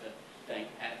I know I have to thank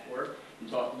Pat for,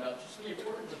 and talking about just the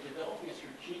importance of developing a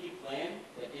strategic plan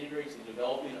that integrates the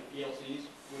development of PLCs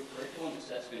with curriculum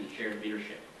assessment and shared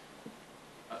leadership.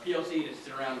 A PLC to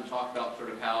sit around and talk about sort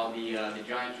of how the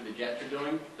Giants or the Jets are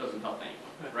doing doesn't help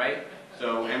anyone, right?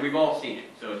 So, and we've all seen it,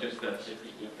 so just to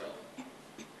keep going.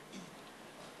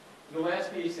 The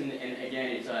last piece, and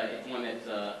again, it's one that's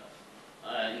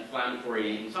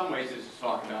inflammatory in some ways, is to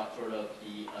talk about sort of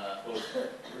the both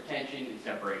retention and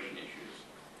separation issues.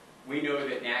 We know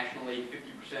that nationally,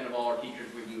 50% of all our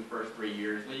teachers within the first 3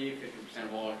 years leave, 50%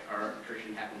 of all our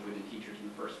attrition happens within teachers in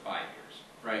the first 5 years,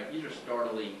 right? These are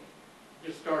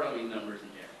startling numbers in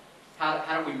there.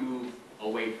 How do we move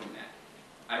away from that?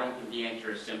 I don't think the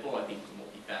answer is simple. I think it's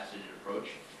a multifaceted approach.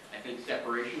 I think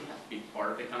separation has to be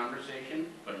part of the conversation,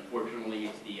 but unfortunately,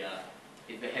 it's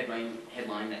the headline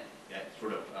that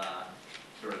sort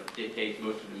of dictates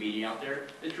most of the media out there.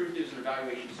 The truth is, an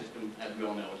evaluation system, as we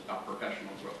all know, is about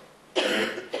professional growth,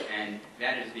 and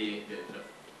that is the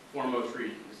foremost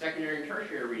reason. The secondary and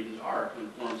tertiary reasons are to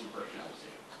inform some personnel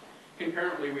decisions.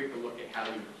 Concurrently, we have to look at how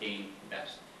do we retain the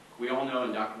best. We all know,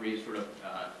 and Dr. Reeves sort of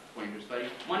pointed to a study,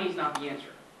 money is not the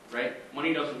answer, right?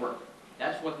 Money doesn't work.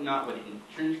 That's not what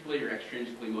intrinsically or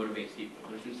extrinsically motivates people.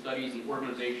 There's been studies in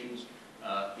organizations,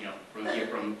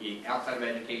 from the outside of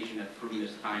education have proven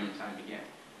this time and time again.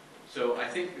 So I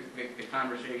think the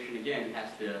conversation, again, has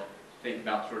to think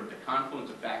about sort of the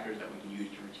confluence of factors that we can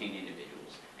use to retain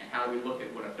individuals. And how do we look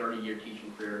at what a 30-year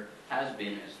teaching career has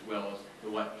been, as well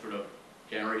as what sort of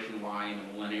Generation Y and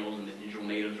the millennials and the digital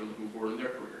natives are looking for in their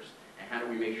careers. And how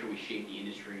do we make sure we shape the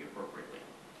industry appropriately?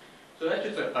 So that's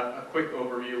just a quick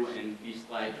overview, and these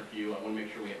slides are for you. I want to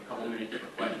make sure we have a couple minutes for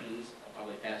questions. I'll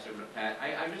probably pass over to Pat.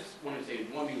 I just want to say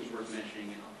one thing that's worth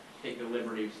mentioning, and I'll take the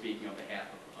liberty of speaking on behalf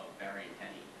of Bari and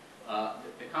Penny.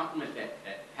 The compliment that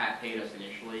Pat paid us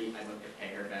initially, I'd like to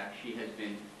pay her back. She has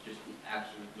been just an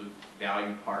absolute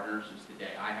valued partner since the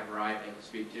day I have arrived and to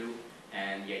speak to,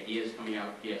 and the ideas coming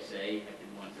out of PSA have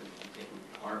been ones that we can take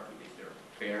to heart. We think they're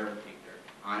fair, we think they're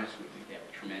honest, we think they have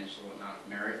a tremendous amount of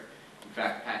merit. In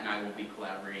fact, Pat and I will be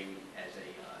collaborating as a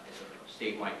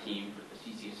statewide team with the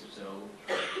CCSSO,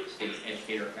 State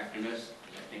Educator Effectiveness,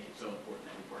 because I think it's so important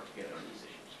that we work together on these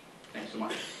issues. Thanks so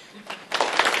much.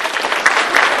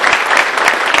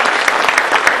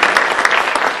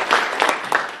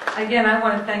 Again, I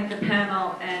want to thank the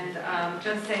panel and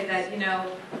just say that, you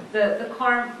know, the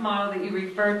CAR model that you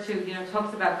referred to, you know,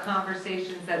 talks about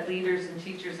conversations that leaders and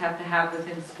teachers have to have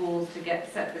within schools to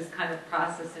set this kind of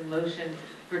process in motion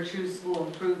for true school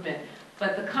improvement.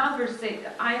 But the conversation,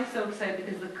 I am so excited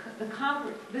because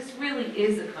this really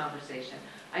is a conversation.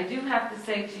 I do have to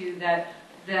say to you that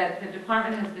the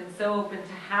department has been so open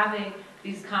to having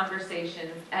these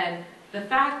conversations, and the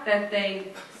fact that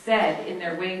they said in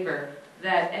their waiver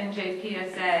that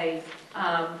NJPSA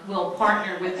will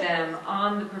partner with them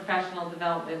on the professional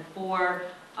development for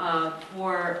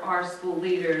our school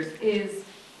leaders is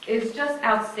just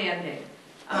outstanding.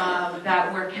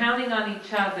 That we're counting on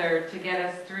each other to get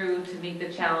us through to meet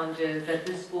the challenges that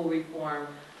this school reform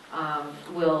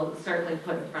will certainly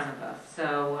put in front of us.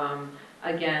 So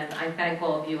again, I thank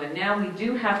all of you. And now we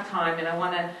do have time, and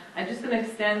I'm just going to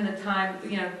extend the time,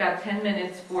 you know, about 10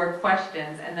 minutes for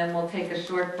questions, and then we'll take a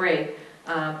short break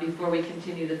before we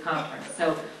continue the conference.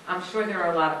 So I'm sure there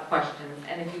are a lot of questions,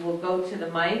 and if you will go to the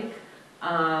mic,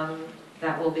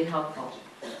 that will be helpful.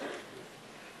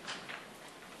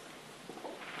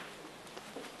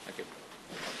 Thank you.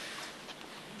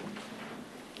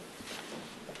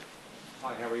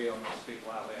 Hi, how are you? I'm going to speak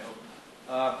loudly,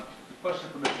 I hope. Question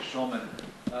for Mr. Shulman.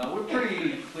 We're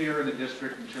pretty clear in the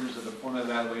district in terms of the form of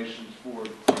evaluations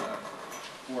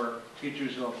for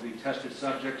teachers who will be tested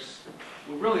subjects.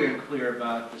 We're really unclear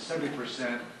about the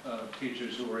 70% of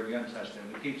teachers who are the untested.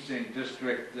 We keep seeing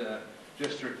district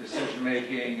decision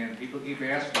making, and people keep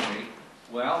asking me,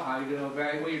 well, how are you going to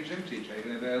evaluate your gym teacher? How are you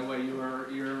going to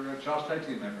evaluate your child study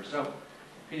team member? So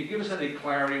can you give us any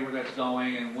clarity where that's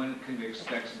going, and when can we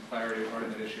expect some clarity regarding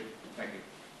that issue? Thank you.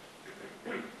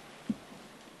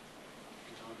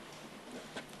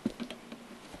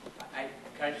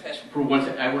 Can I just ask for one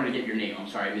second? I wanted to get your name. I'm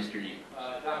sorry, I missed your name.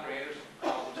 Dr. Anderson,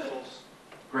 College Schools.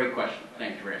 Great question.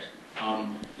 Thank you for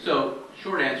asking. So,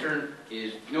 short answer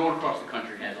is no one across the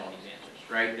country has all these answers,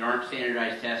 right? There aren't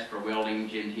standardized tests for welding,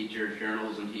 gym teachers,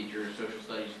 journalism teachers, social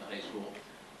studies at the high school.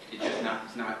 It's just not.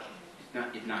 It's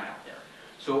not out there.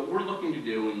 So what we're looking to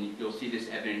do, and you'll see this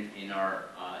evident in our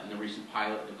in the recent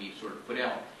pilot that we've sort of put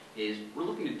out, is we're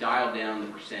looking to dial down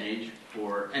the percentage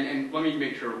for, and let me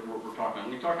make sure we're talking about,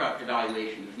 when we talk about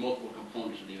evaluation, there's multiple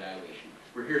components of the evaluation.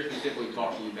 We're here specifically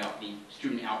talking about the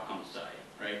student outcomes side,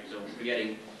 right? So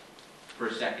forgetting for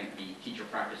a second the teacher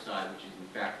practice side, which is in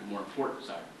fact the more important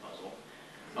side of the puzzle.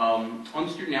 On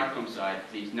the student outcomes side,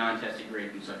 for these non-tested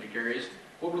grades and subject areas,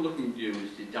 what we're looking to do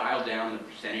is to dial down the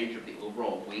percentage of the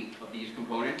overall weight of these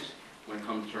components when it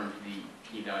comes to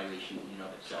the evaluation in and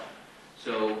of itself.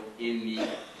 So in the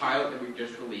pilot that we've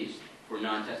just released for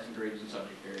non-tested grades and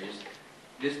subject areas,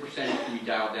 this percentage can be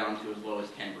dialed down to as low as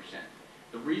 10%.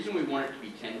 The reason we want it to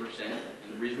be 10%,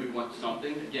 and the reason we want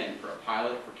something, again, for a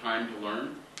pilot, for time to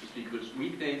learn, is because we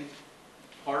think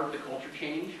part of the culture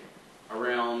change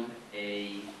around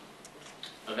a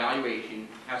evaluation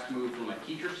has to move from a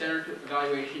teacher-centered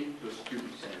evaluation to a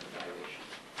student-centered evaluation.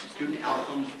 The student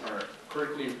outcomes are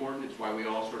critically important. It's why we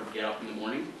all sort of get up in the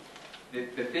morning.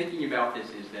 The thinking about this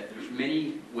is that there's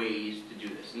many ways to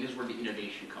do this, and this is where the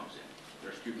innovation comes in.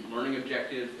 There are student learning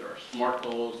objectives, there are SMART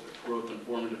goals, there's growth and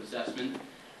formative assessment.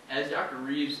 As Dr.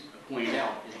 Reeves pointed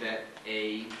out, is that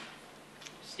a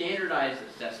standardized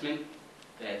assessment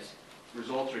that's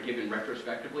results are given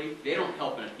retrospectively, they don't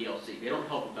help in a PLC. They don't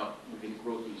help about moving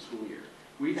growth in the school year.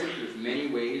 We think there's many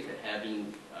ways that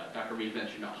having, Dr. Reeves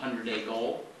mentioned a 100-day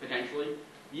goal, potentially.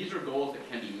 These are goals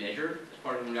that can be measured as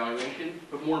part of an evaluation,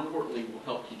 but more importantly, will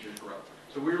help teachers grow.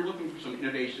 So we're looking for some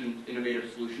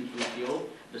innovative solutions from the field.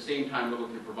 At the same time, we're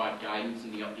looking to provide guidance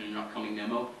in an upcoming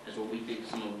memo as what we think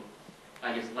some of,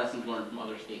 I guess, lessons learned from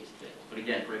other states fit. But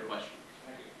again, great question.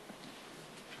 Thank you.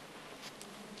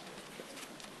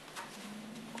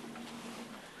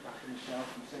 Dr. Michelle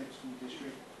from Center School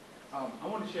District. I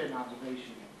want to share an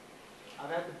observation. I've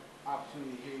had the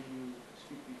opportunity to hear you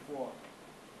speak before.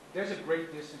 There's a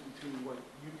great distance between what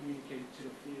you communicate to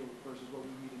the field versus what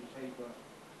we read in the paper.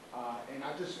 And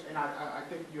I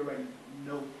think you already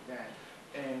know that.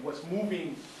 And what's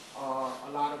moving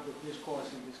a lot of the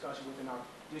discourse and discussion within our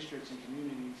districts and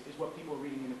communities is what people are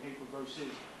reading in the paper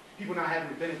versus people not having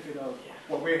the benefit of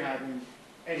what we're having.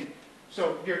 And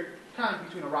so you're kind of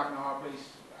between a rock and a hard place,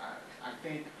 I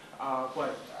think.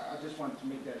 But I just wanted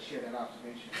to share that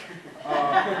observation.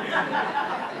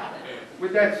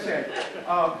 With that said,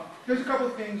 there's a couple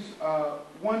of things.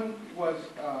 One was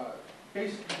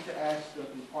basically to ask the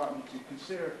department to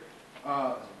consider,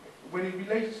 when it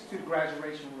relates to the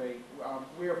graduation rate,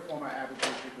 we're a former average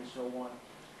district and so on.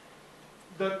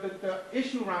 the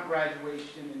issue around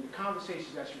graduation and the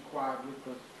conversations that's required with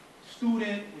the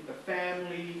student, with the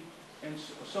family, and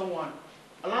so on,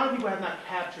 a lot of people have not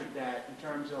captured that in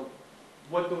terms of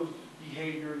what those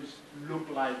behaviors look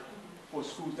like for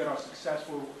schools that are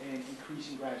successful in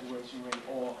increasing graduation rate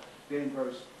or the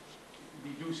inverse,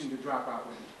 reducing the dropout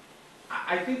rate.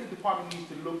 I think the department needs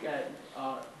to look at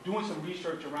doing some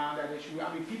research around that issue.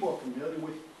 I mean, people are familiar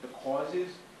with the causes,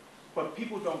 but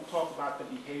people don't talk about the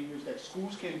behaviors that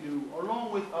schools can do,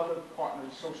 along with other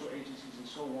partners, social agencies, and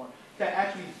so on, that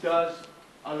actually does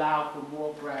allow for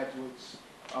more graduates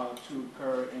to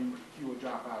occur and fewer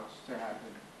dropouts to happen.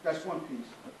 That's one piece.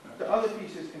 The other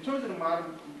piece is, in terms of the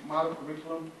model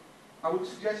curriculum, I would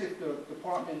suggest if the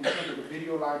department, in terms of the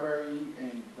video library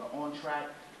and the on-track,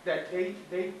 that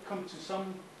they come to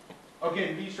some,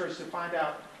 again, research to find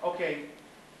out, okay,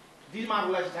 these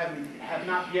model lessons have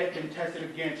not yet been tested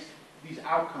against these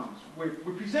outcomes. We're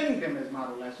presenting them as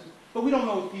model lessons, but we don't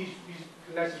know if these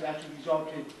lessons actually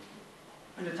resulted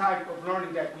in the type of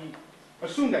learning that we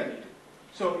assume that they do.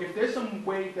 So if there's some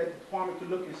way that the department could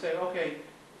look and say, okay,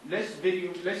 let's have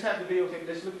the videotape,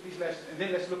 let's look at these lessons, and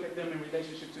then let's look at them in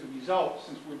relationship to the results,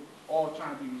 since we're all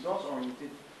trying to be results oriented,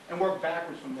 and work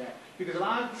backwards from that. Because a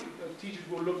lot of teachers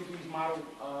will look at these model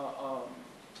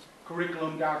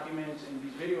curriculum documents and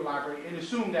these video library and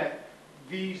assume that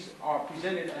these are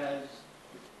presented as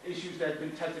issues that have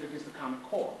been tested against the Common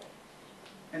Core.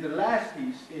 And the last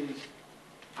piece is,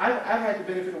 I've had the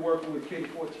benefit of working with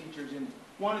K-4 teachers, and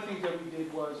one of the things that we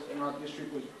did was, in our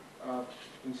district was,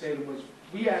 in Salem, was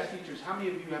we asked teachers, how many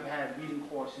of you have had reading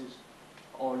courses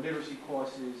or literacy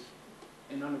courses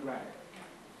in undergrad?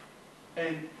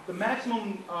 And the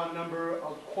maximum number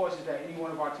of courses that any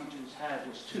one of our teachers had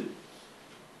was 2.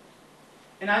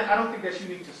 And I don't think that's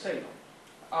unique to Salem.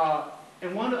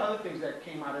 And one of the other things that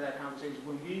came out of that conversation,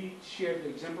 when we shared the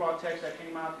exemplar text that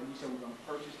came out, and we said we're going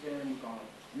to purchase them, we're going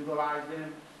to utilize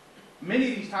them, many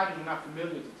of these titles are not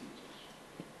familiar to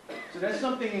teachers. So that's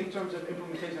something in terms of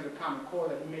implementation of the Common Core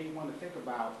that we may want to think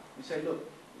about and say, look,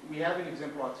 we have an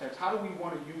exemplar text. How do we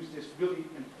want to use this really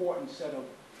important set of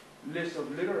lists of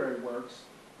literary works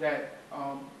that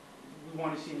we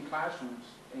want to see in classrooms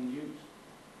and use?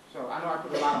 So I know I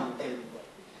put a lot on the table, but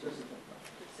just to think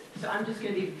about. So I'm just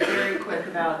going to be very quick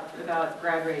about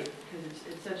grad rate, because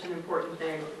it's such an important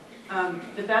thing.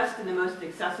 The best and the most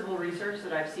accessible research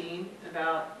that I've seen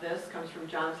about this comes from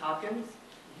Johns Hopkins.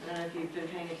 I don't know if you've been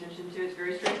paying attention to it. It's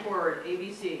very straightforward.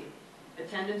 ABC,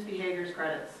 attendance, behaviors,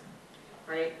 credits,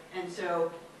 right? And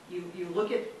so you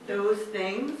look at those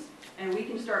things, and we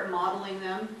can start modeling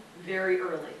them very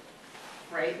early,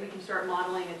 right? We can start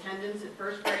modeling attendance at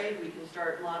first grade. We can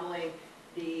start modeling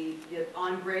the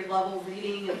on-grade level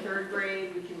reading in third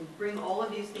grade. We can bring all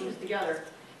of these things together.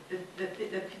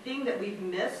 The thing that we've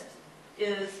missed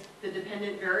is the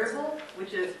dependent variable,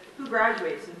 which is who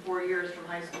graduates in 4 years from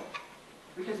high school.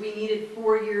 Because we needed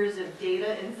 4 years of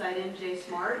data inside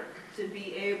NJSmart to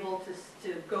be able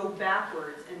to go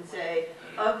backwards and say,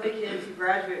 of the kids who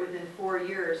graduate within 4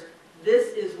 years,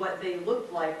 this is what they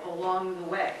looked like along the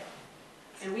way.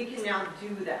 And we can now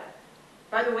do that.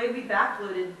 By the way, we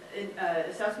backloaded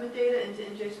assessment data into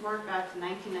NJSmart back to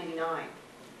 1999.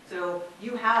 So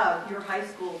you have your high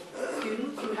school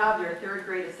students who have their third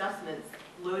grade assessments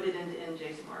loaded into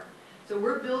NJSmart. So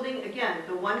we're building, again,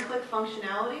 the one-click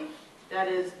functionality. That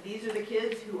is, these are the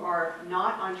kids who are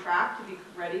not on track to be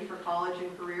ready for college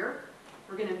and career.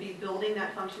 We're going to be building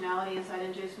that functionality inside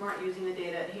NJSmart using the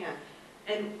data at hand.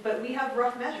 But we have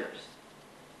rough measures,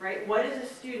 right? What is a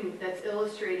student that's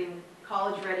illustrating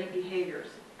college-ready behaviors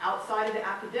outside of the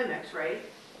academics, right?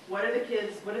 What are the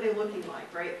kids, what are they looking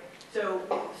like, right? So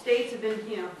states have been,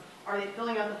 are they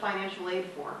filling out the financial aid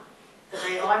form?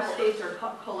 Right? A lot of states are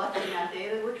collecting that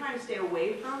data. We're trying to stay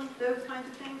away from those kinds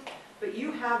of things. But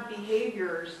you have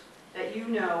behaviors that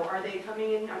are they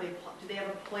coming in? Do they have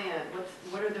a plan?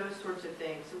 What are those sorts of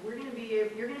things? So you're going to be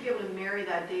able to marry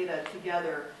that data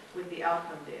together with the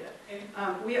outcome data.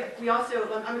 We also,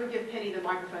 I'm going to give Penny the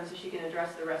microphone so she can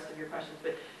address the rest of your questions.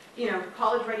 But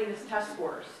college readiness test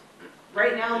scores.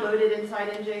 Right now, loaded inside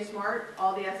NJSmart,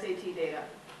 all the SAT data.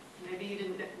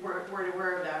 Maybe weren't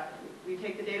aware of that. We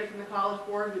take the data from the College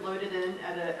Board, we load it in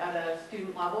at a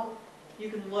student level. You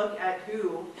can look at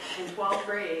who in 12th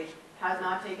grade has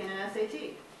not taken an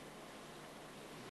SAT.